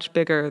something much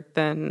bigger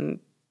than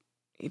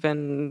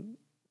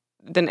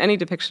any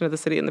depiction of the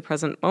city in the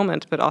present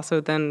moment, but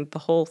also than the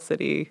whole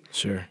city.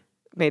 Sure.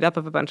 Made up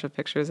of a bunch of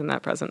pictures in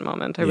that present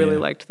moment. I really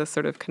liked the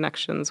sort of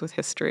connections with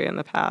history and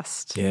the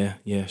past.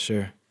 Yeah,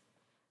 sure.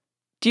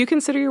 Do you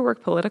consider your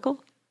work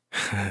political?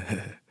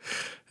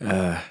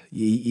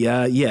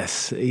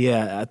 Yes.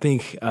 Yeah, I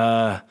think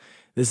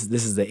this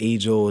is the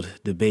age-old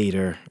debate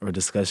or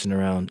discussion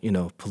around,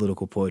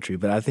 political poetry.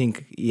 But I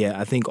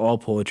think all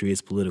poetry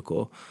is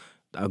political.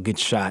 I'll get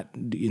shot,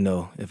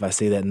 if I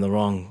say that in the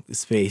wrong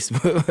space.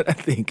 But I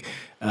think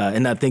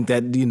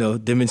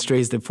that,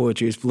 demonstrates that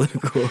poetry is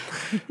political.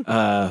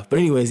 But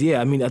anyways,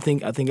 I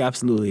think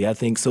absolutely. I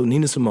think so.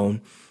 Nina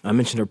Simone, I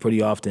mentioned her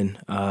pretty often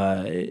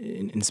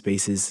in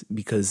spaces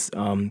because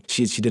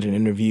she did an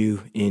interview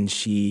and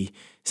she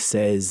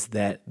says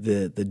that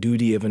the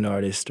duty of an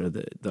artist or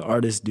the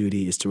artist's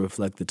duty is to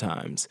reflect the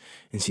times.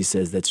 And she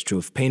says that's true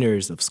of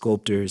painters, of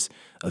sculptors,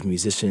 of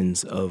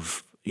musicians,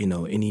 of,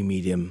 any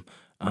medium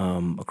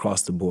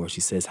across the board. She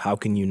says, how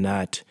can you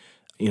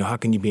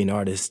be an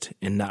artist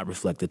and not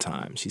reflect the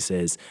time? She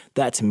says,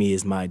 that to me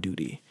is my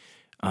duty.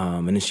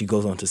 And then she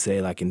goes on to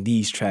say, like, in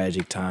these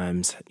tragic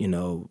times,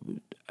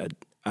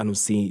 I don't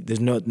see, there's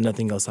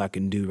nothing else I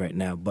can do right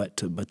now but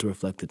to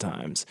reflect the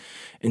times.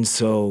 And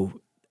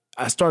so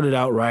I started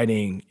out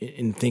writing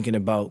and thinking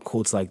about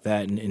quotes like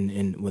that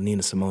and with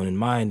Nina Simone in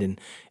mind. And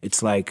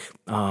it's like,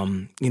 at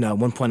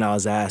one point I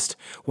was asked,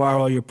 why are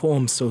all your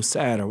poems so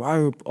sad? Or why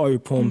are all your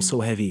poems so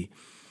heavy?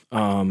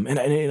 And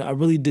I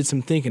really did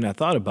some thinking. I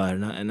thought about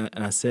it, and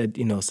I said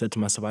to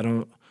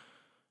myself,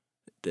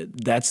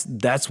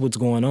 that's what's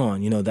going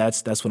on.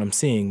 That's what I'm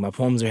seeing. My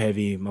poems are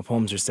heavy. My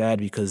poems are sad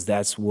because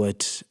that's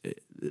what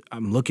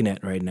I'm looking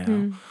at right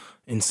now.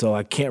 And so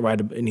I can't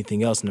write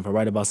anything else. And if I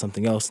write about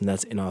something else and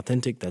that's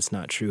inauthentic, that's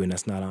not true and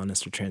that's not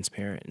honest or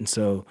transparent. And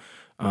so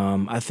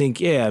I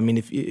think,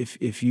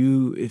 if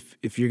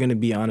you're going to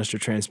be honest or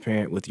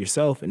transparent with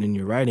yourself and in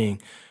your writing,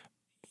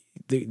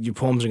 your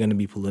poems are going to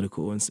be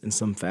political in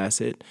some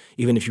facet.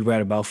 Even if you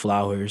write about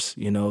flowers,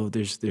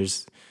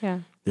 there's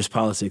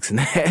politics in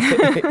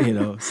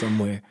that,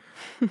 somewhere.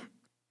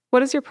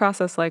 What is your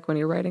process like when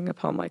you're writing a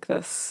poem like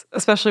this?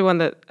 Especially one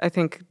that I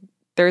think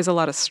there is a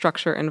lot of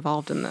structure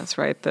involved in this,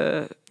 right?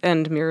 The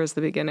end mirrors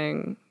the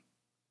beginning.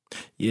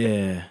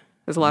 Yeah.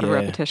 There's a lot of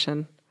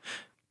repetition.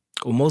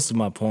 Well, most of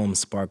my poems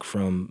spark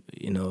from,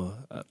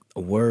 a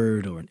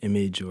word or an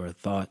image or a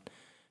thought.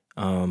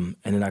 And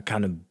then I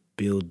kind of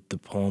build the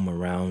poem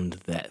around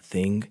that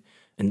thing.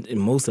 And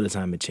most of the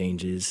time it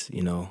changes,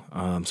 So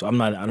I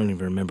don't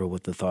even remember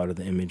what the thought or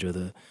the image or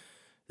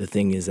the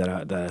thing is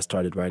that I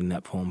started writing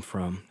that poem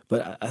from.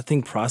 But I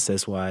think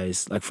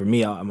process-wise, like for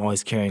me, I'm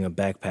always carrying a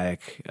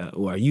backpack,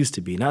 or I used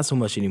to be, not so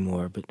much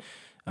anymore, but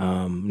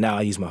now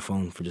I use my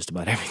phone for just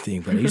about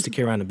everything. But I used to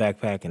carry around a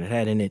backpack, and it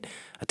had in it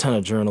a ton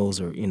of journals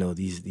or,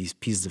 these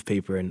pieces of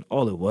paper, and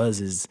all it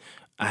was is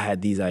I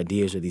had these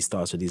ideas or these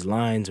thoughts or these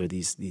lines or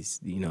these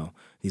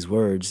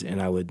words,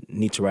 and I would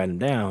need to write them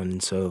down.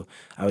 And so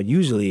I would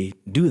usually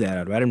do that.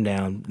 I'd write them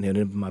down, and they'd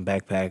in my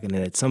backpack, and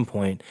then at some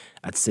point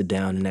I'd sit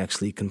down and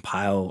actually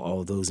compile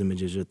all those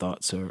images or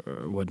thoughts or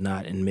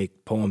whatnot and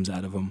make poems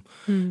out of them.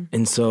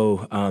 And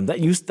so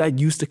that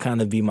used to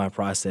kind of be my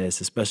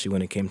process, especially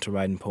when it came to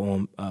writing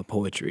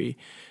poetry.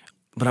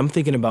 But I'm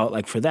thinking about,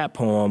 like, for that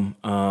poem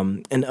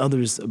and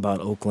others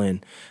about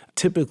Oakland,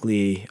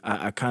 typically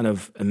I kind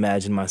of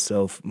imagine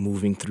myself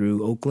moving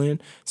through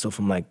Oakland. So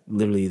from, like,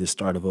 literally the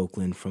start of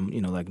Oakland, from,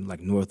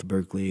 like North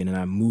Berkeley, and then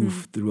I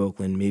move through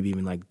Oakland, maybe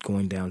even, like,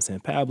 going down San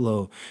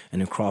Pablo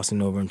and then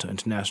crossing over into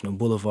International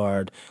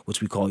Boulevard,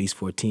 which we call East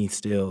 14th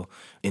still,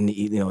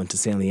 into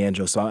San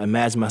Leandro. So I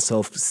imagine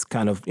myself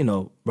kind of,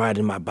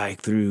 riding my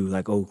bike through,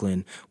 like,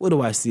 Oakland. What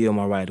do I see on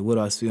my right? What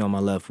do I see on my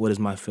left? What is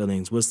my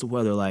feelings? What's the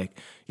weather like?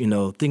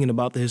 Thinking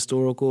about the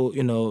historical,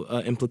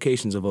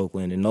 implications of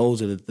Oakland. And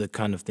those are the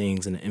kind of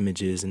things and the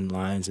images and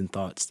lines and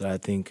thoughts that I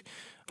think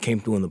came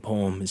through in the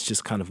poem. It's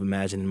just kind of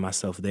imagining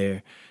myself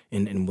there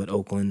and what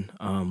Oakland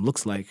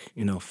looks like,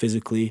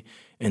 physically,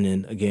 and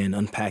then, again,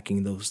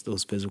 unpacking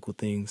those physical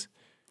things.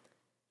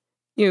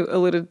 You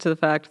alluded to the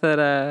fact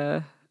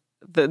that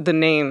the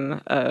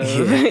name of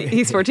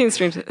East 14th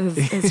Street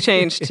has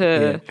changed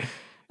to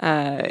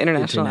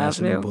International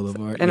Avenue.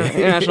 Boulevard.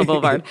 International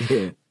Boulevard.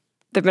 Yeah.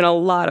 There have been a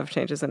lot of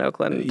changes in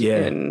Oakland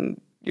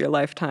in your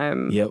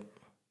lifetime. Yep.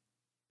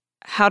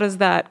 How does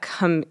that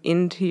come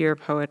into your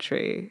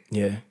poetry?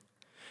 Yeah.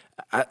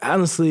 I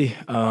actually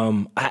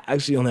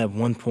only have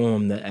one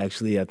poem that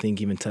actually I think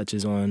even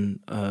touches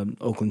on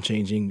Oakland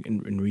changing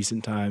in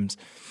recent times.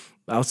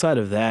 Outside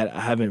of that,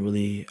 I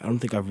don't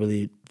think I've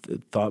really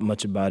thought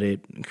much about it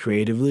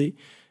creatively.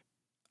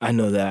 I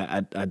know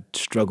that I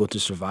struggled to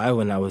survive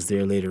when I was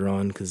there later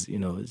on because,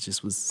 it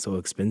just was so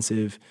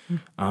expensive,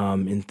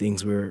 and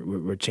things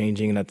were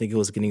changing, and I think it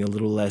was getting a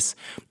little less.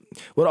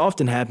 What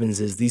often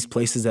happens is these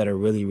places that are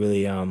really,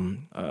 really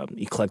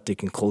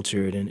eclectic and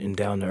cultured and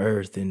down to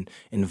earth and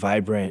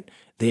vibrant,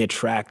 they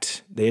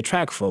attract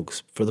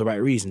folks for the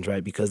right reasons,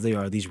 right? Because they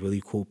are these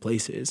really cool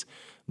places.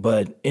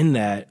 But in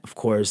that, of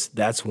course,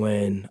 that's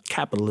when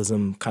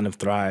capitalism kind of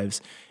thrives.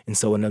 And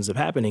so what ends up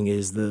happening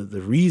is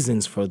the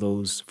reasons for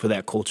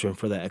that culture and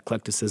for that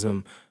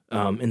eclecticism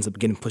ends up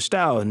getting pushed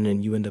out. And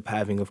then you end up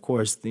having, of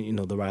course, the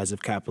rise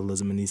of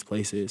capitalism in these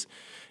places.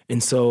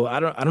 And so I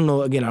don't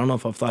know, again, I don't know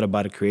if I've thought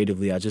about it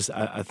creatively. I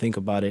think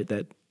about it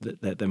that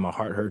my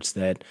heart hurts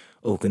that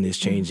Oakland is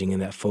changing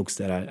and that folks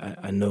that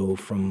I know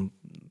from,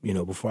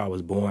 before I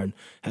was born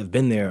have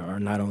been there are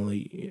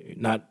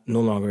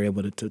no longer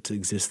able to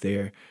exist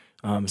there.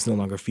 It's no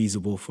longer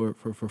feasible for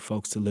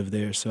folks to live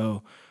there.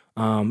 So,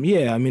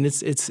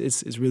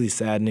 it's really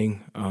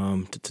saddening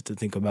to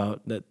think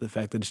about that, the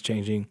fact that it's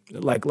changing.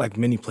 Like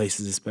many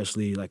places,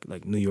 especially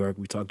like New York.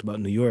 We talked about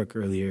New York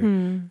earlier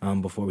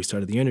before we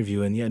started the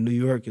interview, and New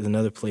York is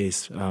another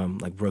place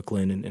like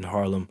Brooklyn and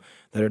Harlem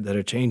that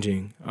are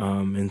changing.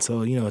 And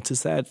so it's a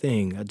sad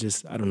thing. I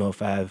don't know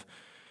if I've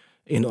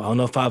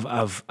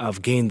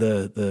I've gained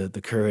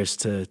the courage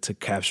to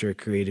capture it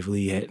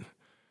creatively yet.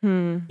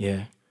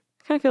 Yeah.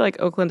 I kind of feel like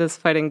Oakland is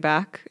fighting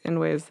back in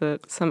ways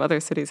that some other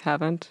cities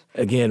haven't.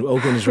 Again,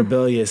 Oakland is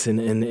rebellious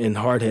and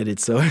hard-headed,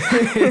 so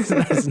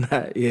it's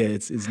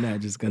not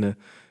just gonna,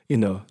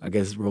 I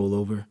guess roll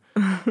over.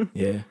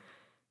 Yeah.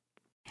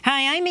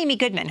 Hi, I'm Amy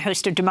Goodman,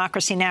 host of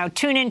Democracy Now!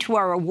 Tune into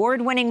our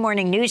award-winning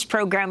morning news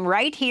program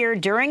right here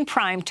during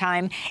prime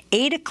time,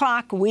 8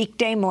 o'clock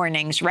weekday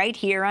mornings, right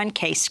here on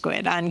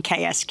K-Squid on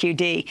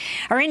KSQD.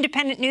 Our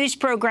independent news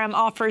program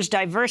offers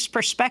diverse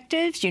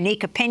perspectives,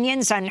 unique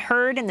opinions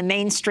unheard in the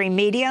mainstream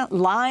media,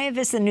 live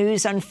as the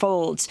news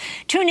unfolds.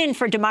 Tune in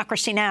for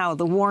Democracy Now!,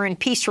 the War and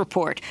Peace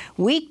Report,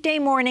 weekday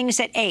mornings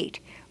at 8,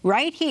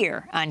 right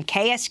here on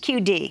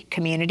KSQD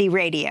Community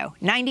Radio,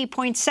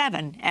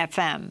 90.7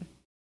 FM.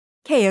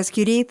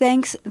 KSQD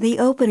thanks The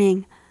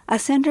Opening, a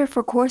center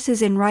for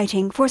courses in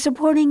writing, for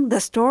supporting the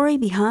story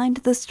behind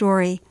the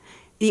story.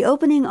 The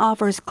Opening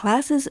offers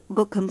classes,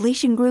 book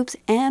completion groups,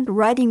 and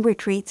writing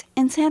retreats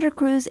in Santa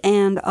Cruz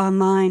and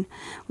online,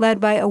 led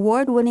by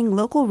award-winning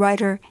local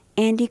writer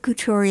Andy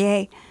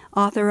Couturier,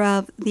 author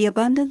of The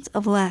Abundance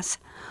of Less.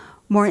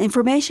 More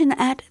information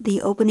at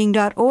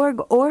theopening.org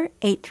or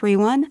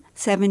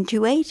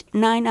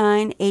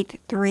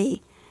 831-728-9983.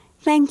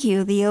 Thank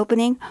you, The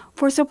Opening,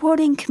 for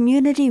supporting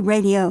community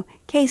radio,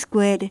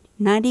 K-Squid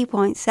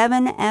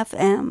 90.7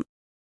 FM.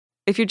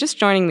 If you're just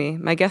joining me,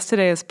 my guest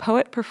today is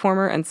poet,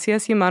 performer, and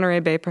CSU Monterey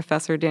Bay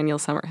professor Daniel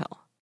Summerhill.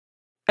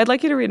 I'd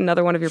like you to read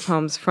another one of your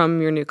poems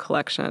from your new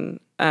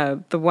collection,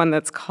 the one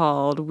that's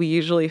called We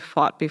Usually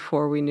Fought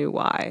Before We Knew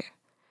Why.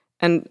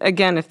 And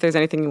again, if there's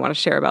anything you want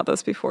to share about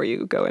this before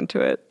you go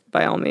into it,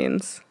 by all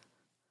means.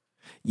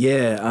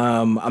 Yeah,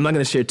 I'm not going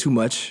to share too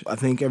much. I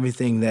think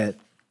everything that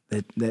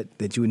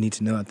you would need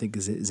to know, I think,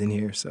 is in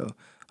here. So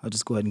I'll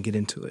just go ahead and get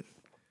into it.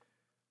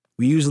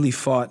 We usually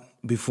fought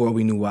before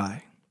we knew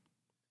why.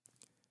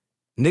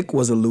 Nick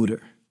was a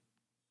looter.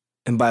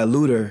 And by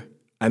looter,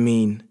 I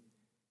mean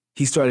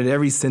he started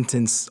every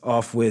sentence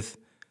off with,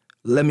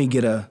 "Let me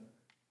get a,"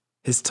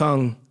 his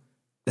tongue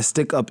a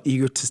stick up,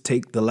 eager to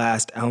take the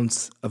last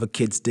ounce of a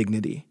kid's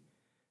dignity.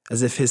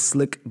 As if his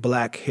slick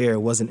black hair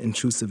wasn't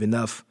intrusive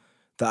enough,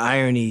 the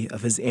irony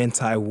of his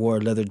anti-war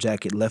leather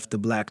jacket left the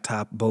black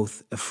top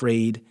both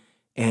afraid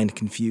and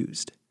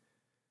confused.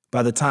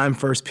 By the time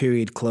first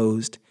period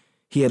closed,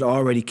 he had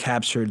already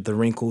captured the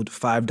wrinkled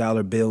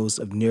 $5 bills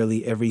of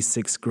nearly every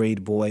sixth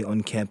grade boy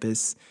on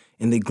campus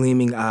in the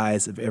gleaming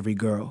eyes of every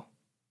girl.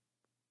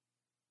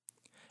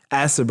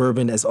 As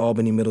suburban as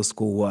Albany Middle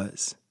School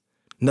was,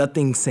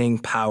 nothing sang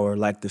power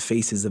like the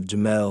faces of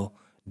Jamel,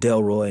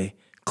 Delroy,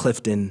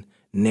 Clifton,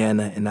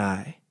 Nana, and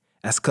I,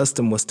 as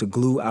custom was to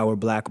glue our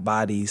black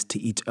bodies to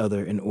each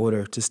other in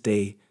order to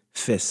stay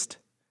fist.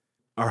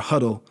 Our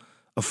huddle,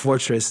 a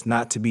fortress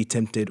not to be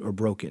tempted or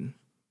broken.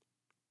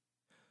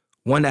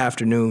 One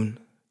afternoon,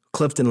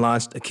 Clifton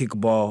launched a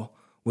kickball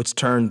which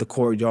turned the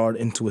courtyard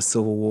into a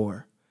civil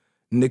war.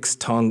 Nick's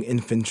tongue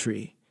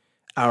infantry,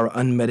 our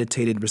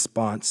unmeditated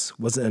response,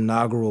 was an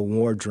inaugural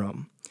war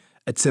drum,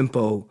 a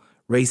tempo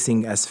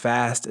racing as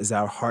fast as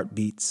our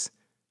heartbeats.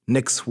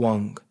 Nick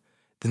swung.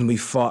 Then we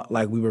fought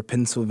like we were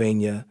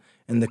Pennsylvania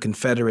and the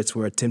Confederates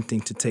were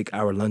attempting to take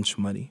our lunch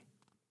money.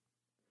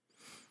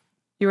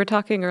 You were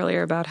talking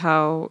earlier about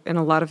how in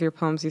a lot of your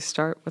poems you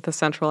start with a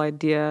central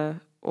idea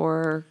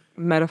or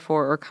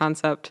metaphor or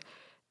concept,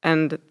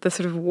 and the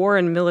sort of war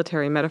and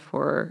military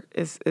metaphor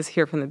is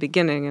here from the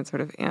beginning and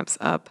sort of amps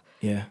up.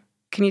 Yeah.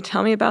 Can you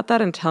tell me about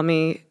that and tell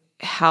me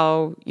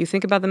how you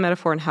think about the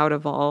metaphor and how it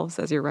evolves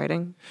as you're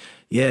writing?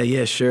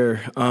 Yeah, sure.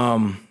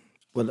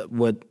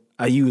 What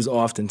I use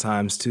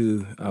oftentimes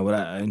too, what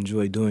I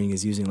enjoy doing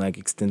is using like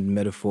extended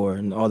metaphor,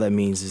 and all that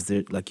means is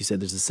that, like you said,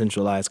 there's a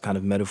centralized kind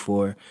of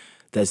metaphor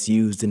that's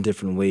used in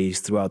different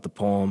ways throughout the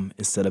poem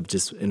instead of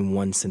just in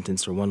one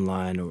sentence or one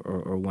line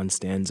or one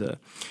stanza.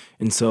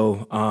 And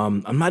so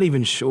I'm not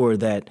even sure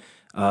that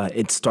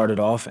it started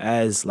off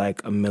as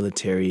like a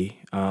military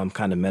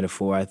kind of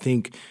metaphor. I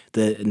think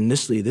that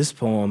initially this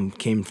poem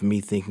came from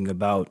me thinking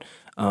about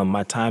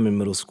my time in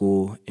middle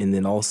school, and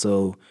then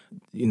also,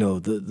 you know,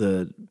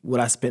 the what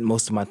I spent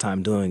most of my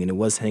time doing, and it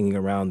was hanging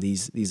around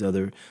these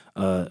other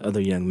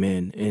young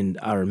men. And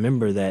I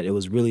remember that it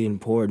was really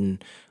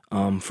important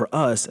for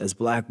us as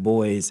Black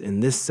boys in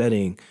this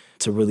setting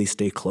to really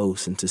stay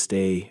close and to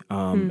stay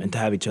and to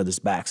have each other's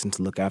backs and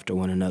to look after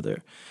one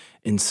another.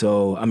 And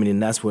so, I mean,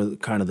 and that's where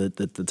kind of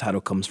the title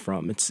comes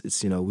from.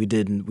 It's you know, we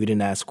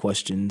didn't ask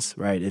questions,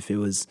 right? If it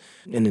was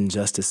an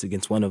injustice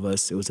against one of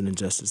us, it was an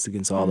injustice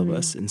against all of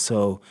us. And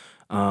so,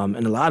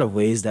 in a lot of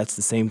ways, that's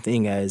the same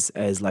thing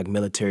as like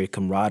military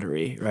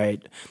camaraderie,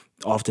 right?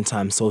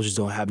 Oftentimes, soldiers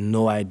don't have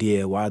no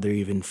idea why they're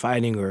even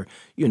fighting or,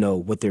 you know,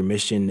 what their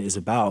mission is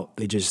about.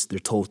 They're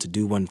told to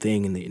do one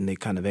thing and they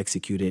kind of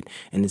execute it.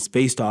 And it's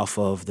based off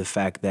of the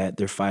fact that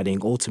they're fighting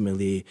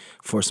ultimately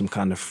for some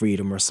kind of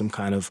freedom or some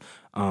kind of,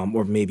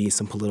 or maybe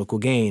some political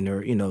gain,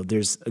 or, you know,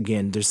 there's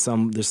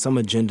some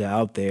agenda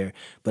out there,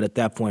 but at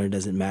that point it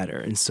doesn't matter.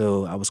 And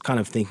so I was kind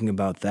of thinking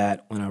about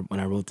that when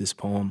I wrote this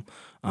poem,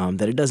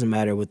 that it doesn't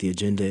matter what the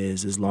agenda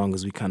is as long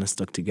as we kind of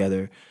stuck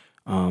together.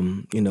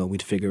 You know,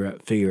 we'd figure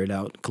it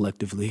out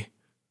collectively.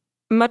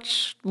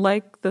 Much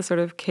like the sort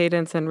of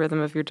cadence and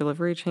rhythm of your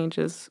delivery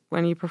changes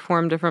when you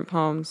perform different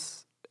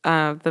poems,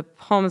 the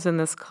poems in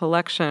this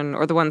collection,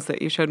 or the ones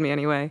that you showed me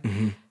anyway,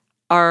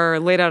 are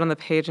laid out on the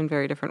page in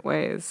very different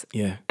ways.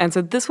 Yeah. And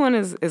so this one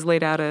is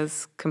laid out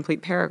as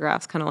complete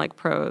paragraphs, kind of like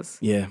prose.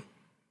 Yeah.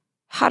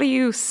 How do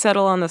you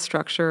settle on the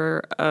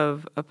structure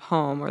of a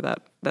poem or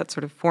that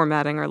sort of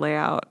formatting or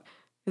layout?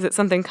 Is it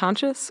something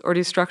conscious, or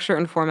do structure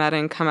and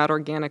formatting come out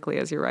organically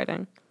as you're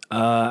writing?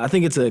 I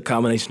think it's a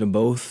combination of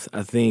both.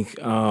 I think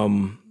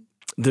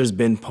there's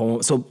been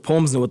poems. So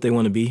poems know what they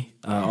want to be.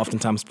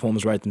 Oftentimes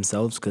poems write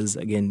themselves because,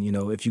 again, you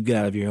know, if you get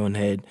out of your own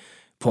head,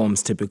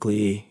 poems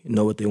typically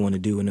know what they want to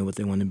do and know what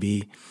they want to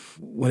be.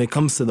 When it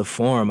comes to the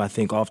form, I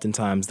think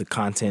oftentimes the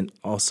content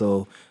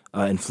also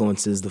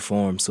influences the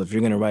form. So if you're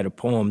going to write a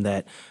poem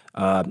that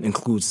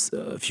includes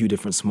a few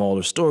different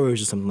smaller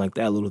stories or something like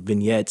that, little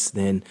vignettes,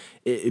 then,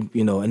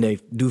 you know, and they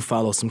do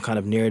follow some kind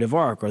of narrative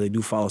arc or they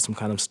do follow some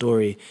kind of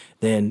story,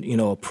 then, you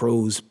know, a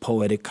prose,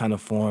 poetic kind of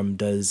form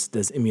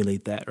does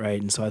emulate that, right?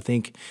 And so I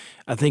think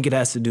it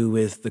has to do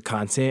with the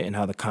content and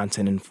how the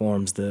content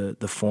informs the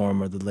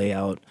form or the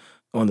layout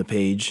on the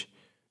page.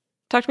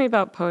 Talk to me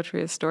about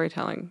poetry as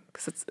storytelling,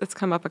 because it's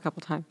come up a couple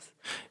times.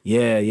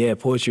 Yeah,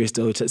 poetry is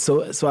storytelling.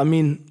 So I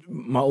mean,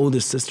 my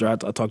oldest sister, I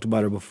talked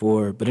about her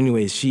before, but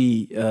anyway,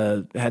 she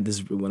had this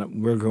when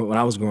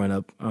I was growing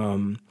up,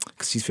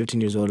 because she's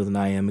 15 years older than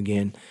I am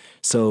again.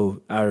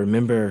 So I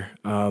remember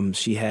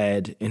she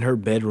had in her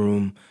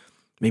bedroom,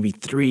 maybe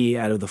 3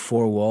 out of the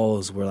 4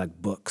 walls were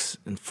like books,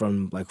 and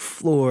from like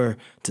floor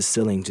to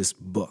ceiling,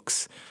 just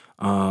books.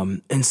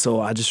 And so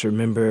I just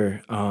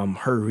remember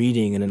her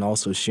reading and then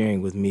also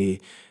sharing with me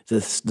the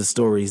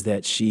stories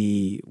that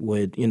she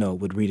would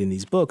read in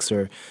these books,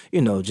 or,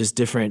 just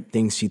different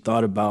things she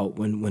thought about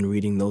when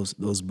reading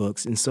those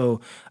books. And so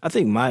I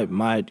think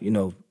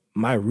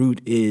my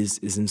root is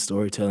in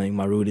storytelling.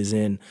 My root is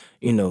in,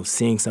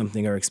 seeing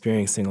something or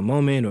experiencing a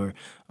moment, or,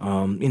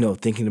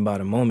 thinking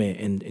about a moment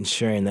and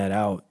sharing that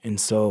out. And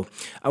so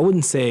I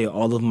wouldn't say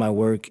all of my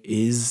work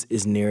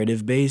is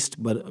narrative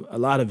based, but a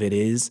lot of it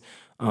is.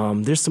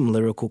 There's some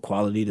lyrical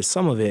quality to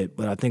some of it,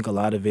 but I think a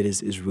lot of it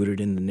is rooted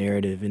in the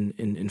narrative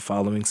and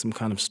following some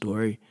kind of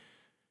story.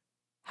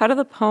 How do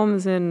the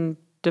poems in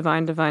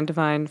Divine, Divine,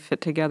 Divine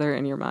fit together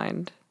in your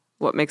mind?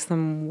 What makes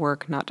them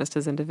work not just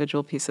as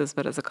individual pieces,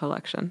 but as a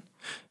collection?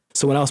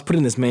 So when I was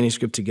putting this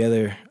manuscript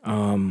together,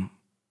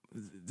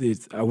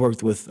 I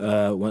worked with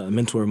a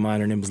mentor of mine.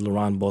 Her name was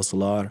Laurent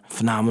Bosselar,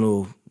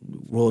 phenomenal,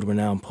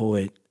 world-renowned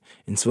poet.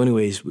 And so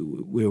anyways,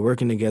 we were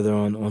working together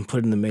on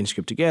putting the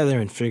manuscript together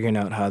and figuring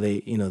out how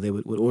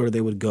what order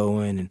they would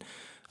go in, and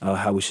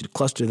how we should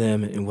cluster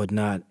them and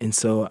whatnot. And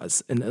so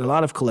in a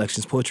lot of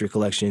collections, poetry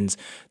collections,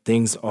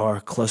 things are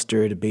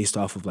clustered based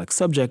off of like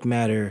subject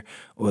matter,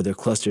 or they're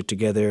clustered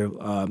together,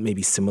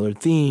 maybe similar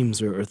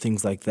themes or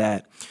things like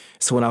that.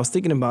 So when I was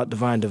thinking about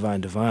Divine,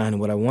 Divine, Divine,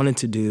 what I wanted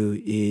to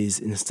do is,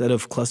 instead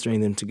of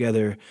clustering them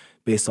together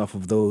based off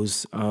of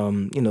those,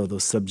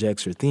 those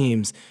subjects or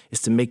themes,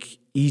 is to make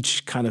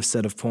each kind of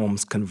set of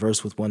poems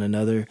converse with one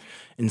another.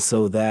 And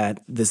so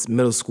that this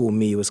middle school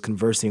me was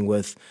conversing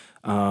with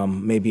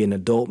maybe an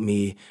adult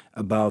me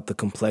about the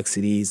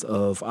complexities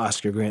of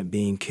Oscar Grant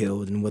being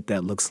killed and what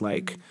that looks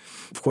like.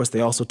 Of course,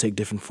 they also take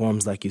different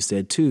forms, like you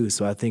said, too.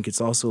 So I think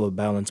it's also a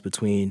balance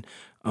between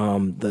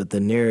the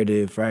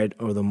narrative, right,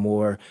 or the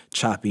more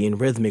choppy and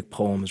rhythmic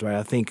poems, right?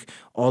 I think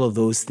all of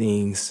those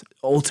things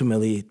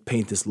ultimately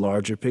paint this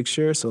larger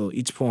picture. So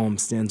each poem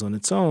stands on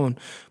its own,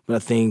 but I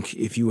think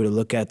if you were to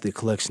look at the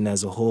collection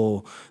as a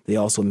whole, they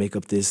also make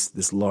up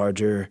this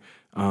larger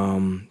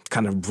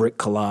kind of brick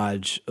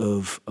collage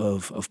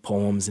of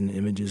poems and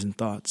images and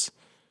thoughts.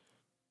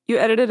 You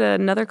edited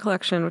another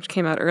collection which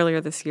came out earlier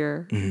this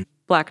year,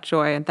 Black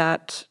Joy, and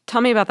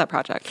tell me about that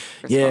project.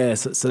 Yeah,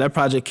 so that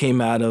project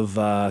came out of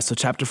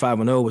Chapter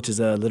 510, which is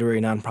a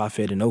literary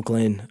nonprofit in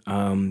Oakland.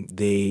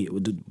 They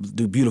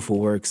do beautiful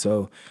work,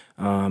 so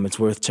it's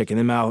worth checking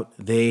them out.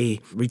 They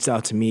reached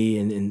out to me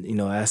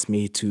and asked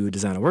me to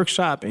design a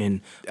workshop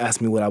and asked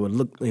me what I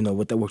would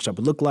what that workshop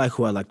would look like,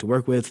 who I'd like to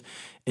work with.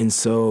 And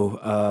so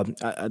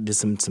I did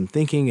some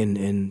thinking, and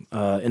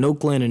in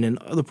Oakland and in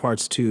other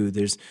parts too,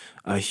 there's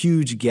a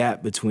huge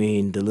gap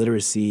between the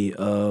literacy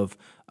of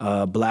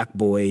Black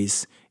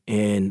boys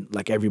and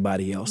like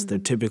everybody else. They're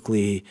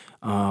typically,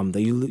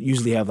 they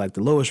usually have like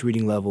the lowest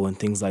reading level and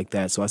things like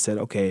that. So I said,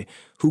 okay,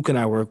 who can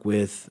I work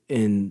with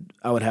and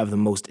I would have the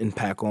most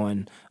impact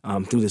on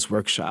through this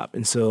workshop?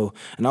 And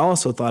I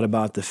also thought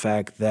about the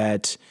fact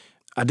that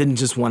I didn't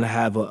just want to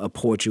have a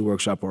poetry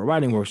workshop or a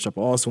writing workshop.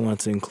 I also wanted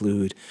to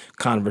include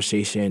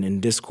conversation and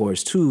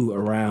discourse, too,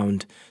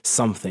 around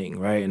something,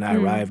 right? And I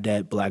arrived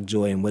at Black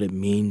Joy and what it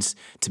means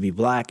to be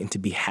Black and to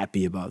be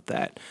happy about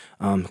that,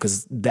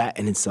 because that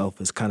in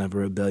itself is kind of a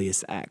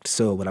rebellious act.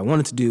 So what I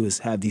wanted to do is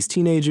have these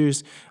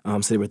teenagers, so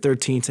they were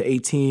 13 to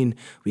 18.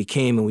 We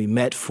came and we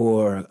met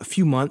for a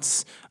few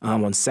months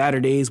on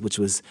Saturdays, which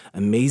was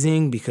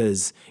amazing,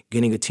 because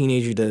getting a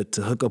teenager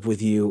to hook up with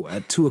you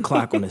at 2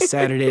 o'clock on a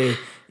Saturday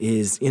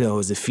is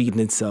a feat in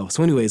itself.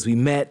 So anyways, we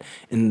met,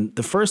 and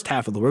the first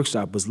half of the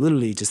workshop was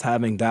literally just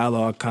having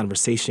dialogue,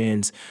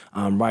 conversations,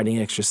 writing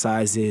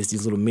exercises,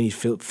 these little mini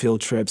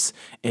field trips,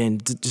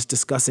 and just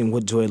discussing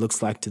what joy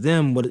looks like to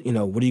them. What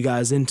are you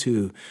guys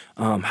into?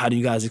 How do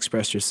you guys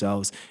express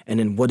yourselves? And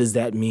then what does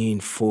that mean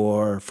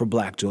for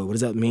Black joy? What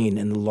does that mean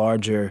in the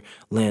larger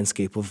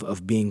landscape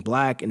of being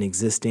Black and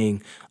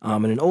existing?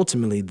 And then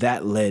ultimately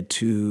that led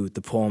to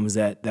the poems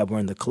that were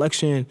in the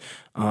collection,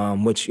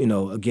 which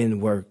again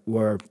were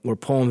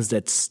poems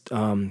that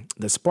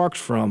sparked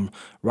from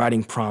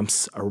writing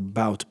prompts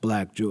about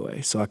Black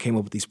joy. So I came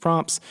up with these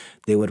prompts.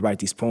 They would write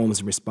these poems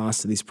in response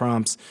to these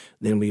prompts.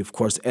 Then we, of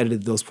course,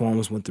 edited those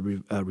poems, went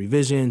through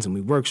revisions, and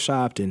we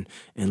workshopped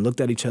and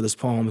looked at each other's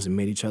poems and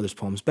made each other's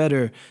poems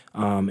better.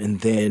 And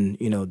then,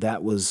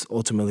 that was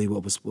ultimately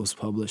what was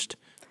published.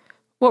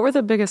 What were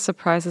the biggest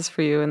surprises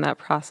for you in that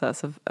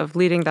process of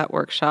leading that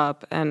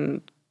workshop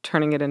and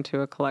turning it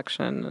into a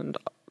collection and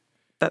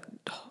that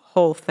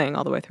whole thing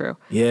all the way through?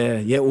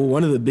 Yeah. Well,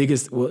 one of the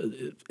biggest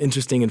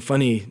interesting and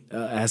funny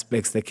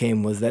aspects that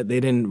came was that they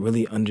didn't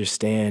really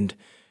understand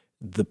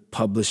the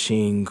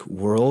publishing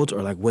world,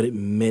 or like what it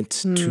meant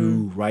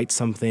to write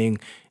something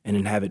and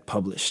then have it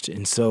published.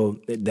 And so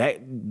that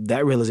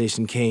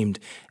realization came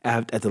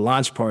at the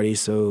launch party.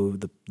 So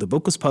the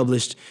book was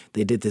published.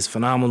 They did this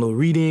phenomenal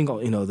reading.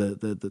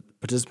 The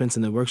participants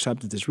in the workshop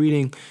did this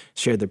reading,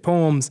 shared their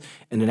poems,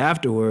 and then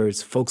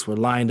afterwards, folks were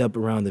lined up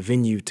around the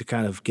venue to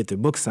kind of get their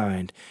book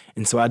signed.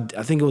 And so I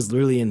think it was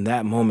literally in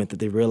that moment that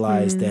they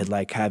realized that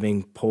like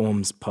having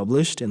poems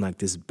published in like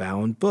this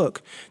bound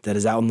book that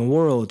is out in the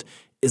world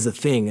is a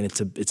thing, and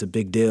it's a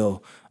big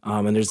deal.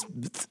 And there's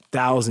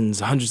thousands,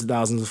 hundreds of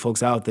thousands of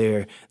folks out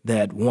there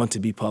that want to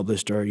be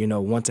published or,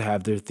 want to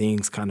have their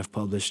things kind of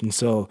published. And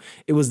so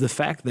it was the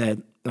fact that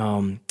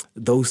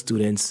those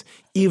students,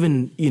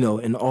 even,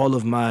 in all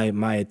of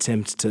my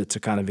attempts to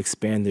kind of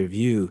expand their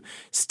view,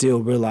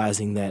 still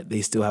realizing that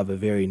they still have a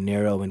very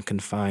narrow and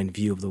confined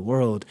view of the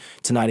world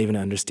to not even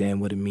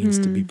understand what it means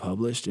to be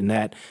published. And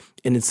that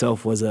in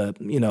itself was it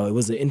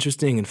was an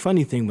interesting and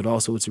funny thing, but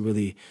also it's a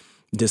really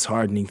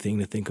disheartening thing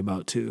to think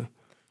about too.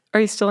 Are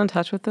you still in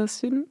touch with those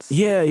students?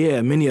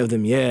 Yeah, many of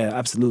them, yeah,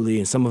 absolutely.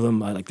 And some of them,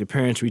 like their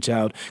parents reach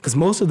out, because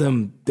most of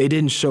them, they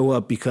didn't show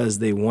up because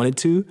they wanted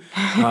to.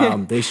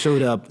 They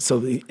showed up, so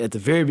at the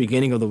very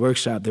beginning of the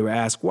workshop, they were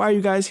asked, why are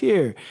you guys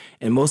here?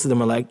 And most of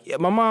them are like, yeah,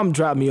 my mom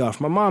dropped me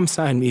off, my mom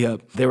signed me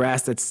up. They were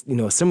asked a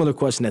similar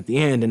question at the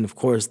end, and of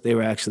course, they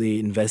were actually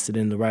invested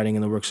in the writing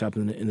in the workshop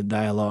and in the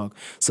dialogue.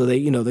 So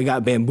they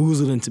got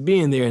bamboozled into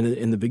being there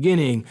in the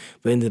beginning,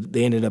 but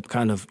they ended up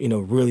kind of,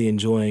 really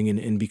enjoying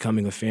and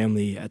becoming a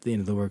family at the end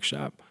of the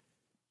workshop.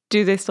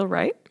 Do they still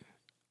write?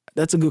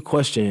 That's a good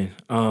question.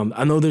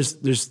 I know there's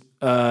 2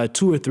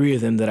 or 3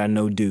 of them that I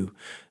know do.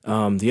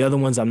 The other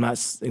ones I'm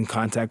not in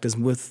contact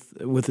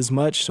with as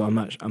much, so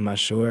I'm not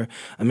sure.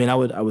 I mean, I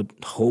would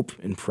hope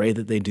and pray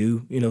that they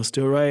do,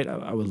 still write.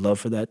 I would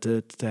love for that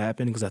to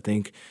happen, because I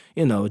think,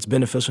 it's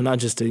beneficial not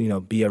just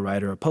to, be a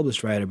writer or a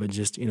published writer, but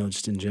just,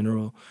 just in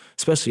general,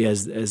 especially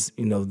as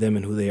them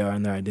and who they are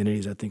and their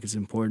identities. I think it's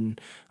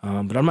important.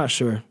 But I'm not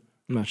sure.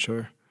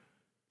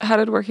 How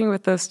did working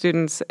with those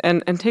students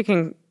and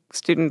taking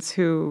students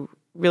who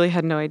really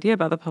had no idea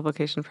about the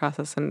publication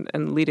process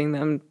and leading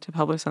them to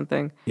publish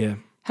something,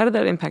 how did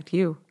that impact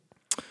you?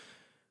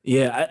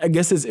 Yeah, I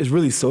guess it's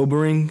really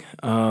sobering.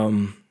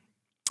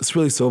 It's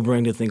really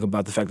sobering to think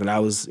about the fact that I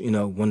was,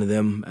 one of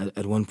them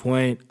at one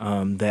point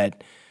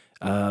that,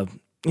 I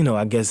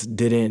guess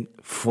didn't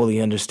fully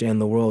understand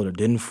the world or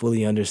didn't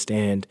fully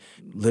understand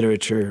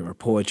literature or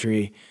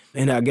poetry.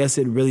 And I guess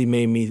it really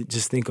made me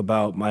just think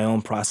about my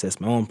own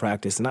process, my own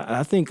practice. And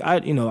I think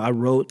I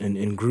wrote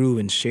and grew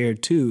and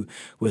shared too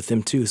with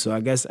them too. So I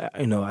guess,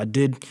 I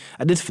did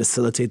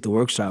facilitate the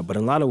workshop, but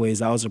in a lot of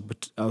ways I was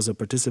a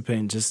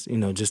participant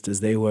just as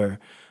they were.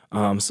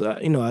 So,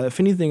 if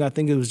anything, I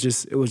think it was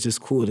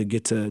just cool to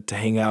get to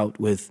hang out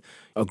with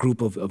a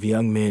group of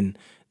young men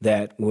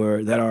that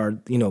are,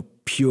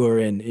 pure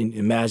and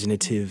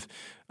imaginative,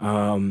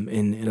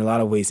 in a lot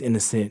of ways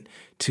innocent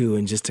too,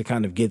 and just to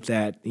kind of get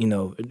that,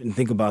 and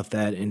think about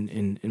that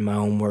in my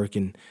own work.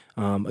 And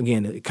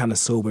again, it kind of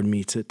sobered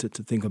me to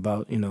think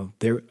about,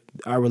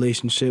 our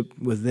relationship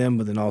with them,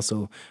 but then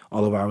also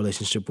all of our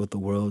relationship with the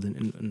world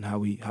and how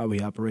we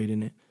operate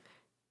in it.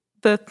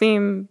 The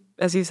theme,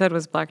 as you said,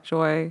 was Black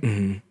joy.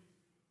 Mm-hmm.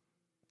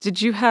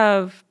 Did you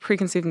have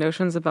preconceived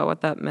notions about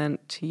what that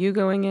meant to you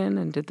going in,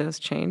 and did those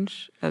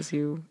change as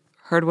you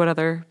heard what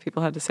other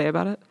people had to say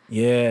about it?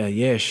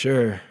 Yeah,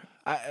 sure.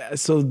 I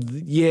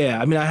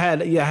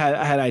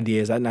had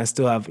ideas, and I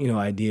still have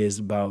ideas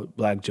about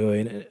Black joy,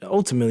 and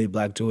ultimately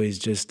Black joy is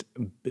just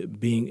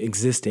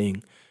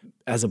existing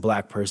as a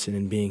Black person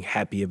and being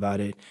happy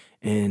about it,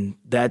 and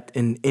that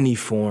in any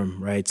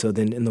form, right? So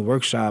then in the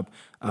workshop,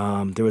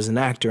 there was an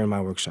actor in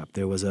my workshop.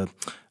 There was a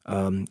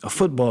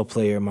football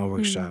player in my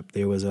workshop.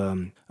 There was a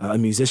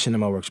musician in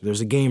my workshop. There was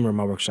a gamer in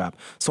my workshop.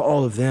 So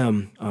all of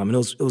them, and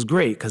it was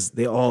great because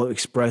they all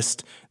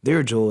expressed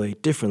their joy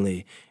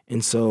differently.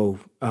 And so,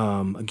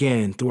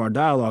 again, through our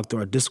dialogue,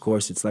 through our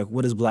discourse, it's like,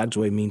 what does Black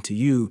joy mean to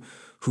you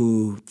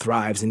who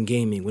thrives in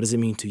gaming? What does it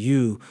mean to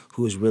you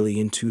who is really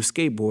into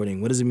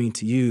skateboarding? What does it mean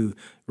to you,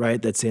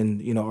 right, that's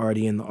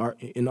already in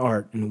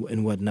art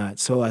and whatnot?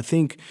 So I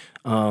think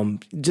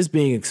just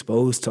being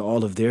exposed to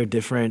all of their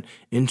different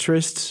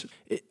interests,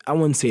 I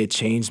wouldn't say it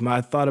changed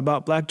my thought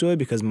about Black joy,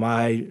 because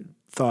my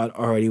thought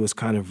already was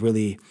kind of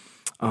really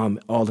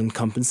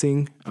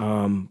all-encompassing.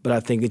 But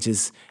I think it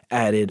just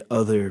added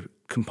other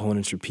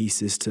components or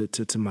pieces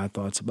to my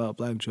thoughts about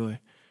Black joy.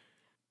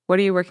 What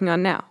are you working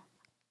on now?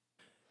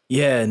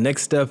 Yeah,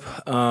 next step,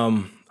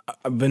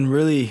 I've been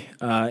really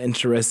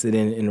interested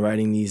in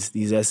writing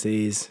these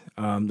essays,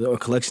 or a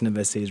collection of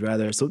essays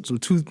rather. So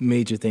 2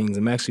 major things.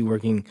 I'm actually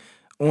working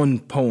on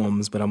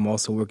poems, but I'm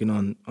also working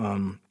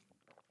on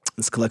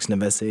this collection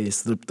of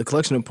essays. The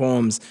collection of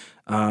poems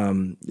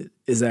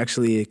is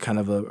actually kind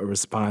of a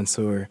response,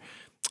 or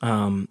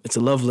it's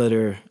a love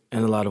letter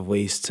in a lot of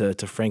ways to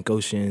Frank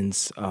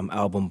Ocean's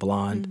album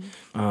Blonde,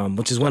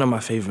 which is one of my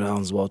favorite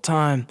albums of all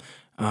time.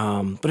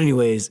 But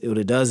anyways, what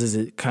it does is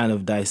it kind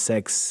of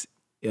dissects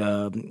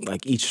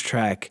like each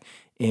track,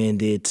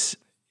 and it's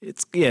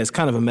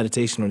kind of a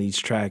meditation on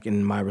each track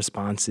and my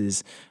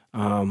responses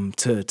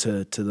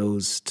to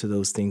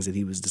those things that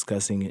he was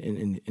discussing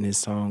in his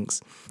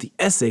songs. The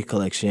essay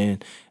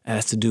collection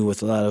has to do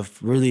with a lot of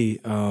really,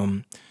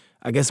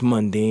 I guess,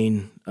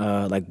 mundane,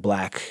 like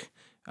Black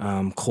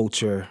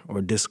culture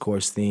or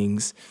discourse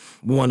things,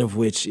 one of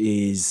which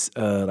is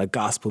like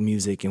gospel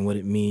music and what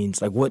it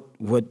means. Like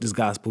what does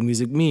gospel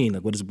music mean?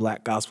 Like what is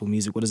Black gospel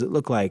music? What does it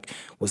look like?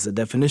 What's the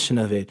definition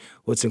of it?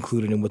 What's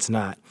included and what's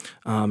not?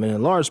 And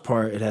in large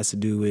part, it has to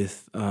do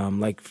with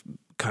like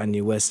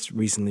Kanye West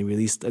recently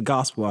released a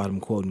gospel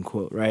album, quote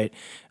unquote, right?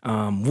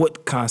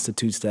 What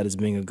constitutes that as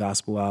being a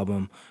gospel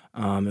album?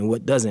 And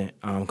what doesn't,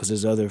 because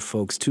there's other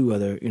folks too,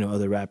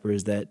 other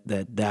rappers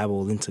that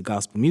dabble into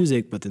gospel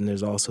music, but then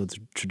there's also the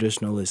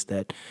traditionalists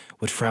that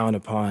would frown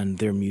upon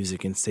their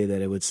music and say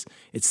that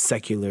it's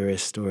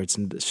secularist or it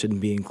shouldn't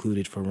be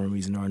included for one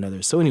reason or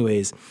another. So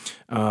anyways,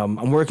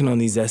 I'm working on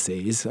these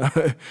essays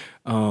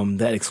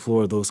that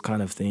explore those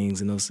kind of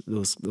things and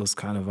those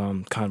kind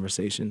of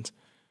conversations.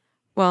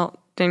 Well,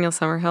 Daniel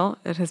Summerhill,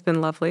 it has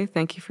been lovely.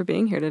 Thank you for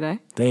being here today.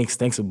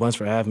 Thanks a bunch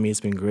for having me. It's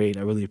been great.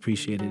 I really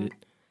appreciated it.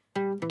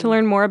 To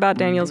learn more about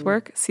Daniel's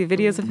work, see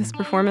videos of his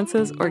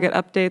performances, or get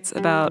updates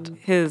about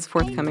his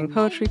forthcoming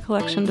poetry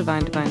collection,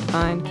 Divine, Divine,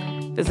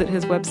 Divine, visit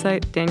his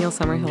website,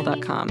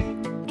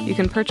 danielsummerhill.com. You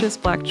can purchase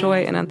Black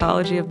Joy, an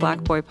anthology of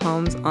Black boy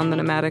poems, on the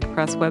Nomadic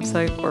Press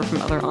website or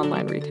from other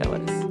online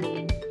retailers.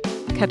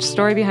 Catch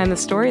Story Behind the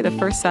Story the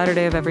first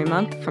Saturday of every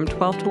month from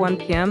 12 to 1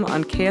 p.m.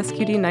 on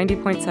KSQD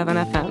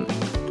 90.7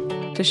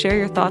 FM. To share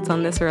your thoughts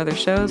on this or other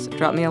shows,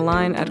 drop me a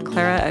line at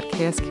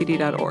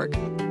clara@ksqd.org.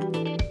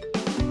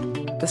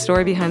 The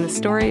Story Behind the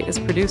Story is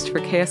produced for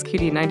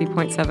KSQD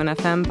 90.7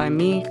 FM by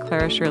me,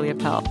 Clara Shirley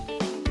Appel.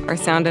 Our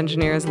sound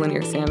engineer is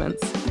Linear Salmons.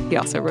 He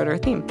also wrote our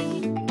theme.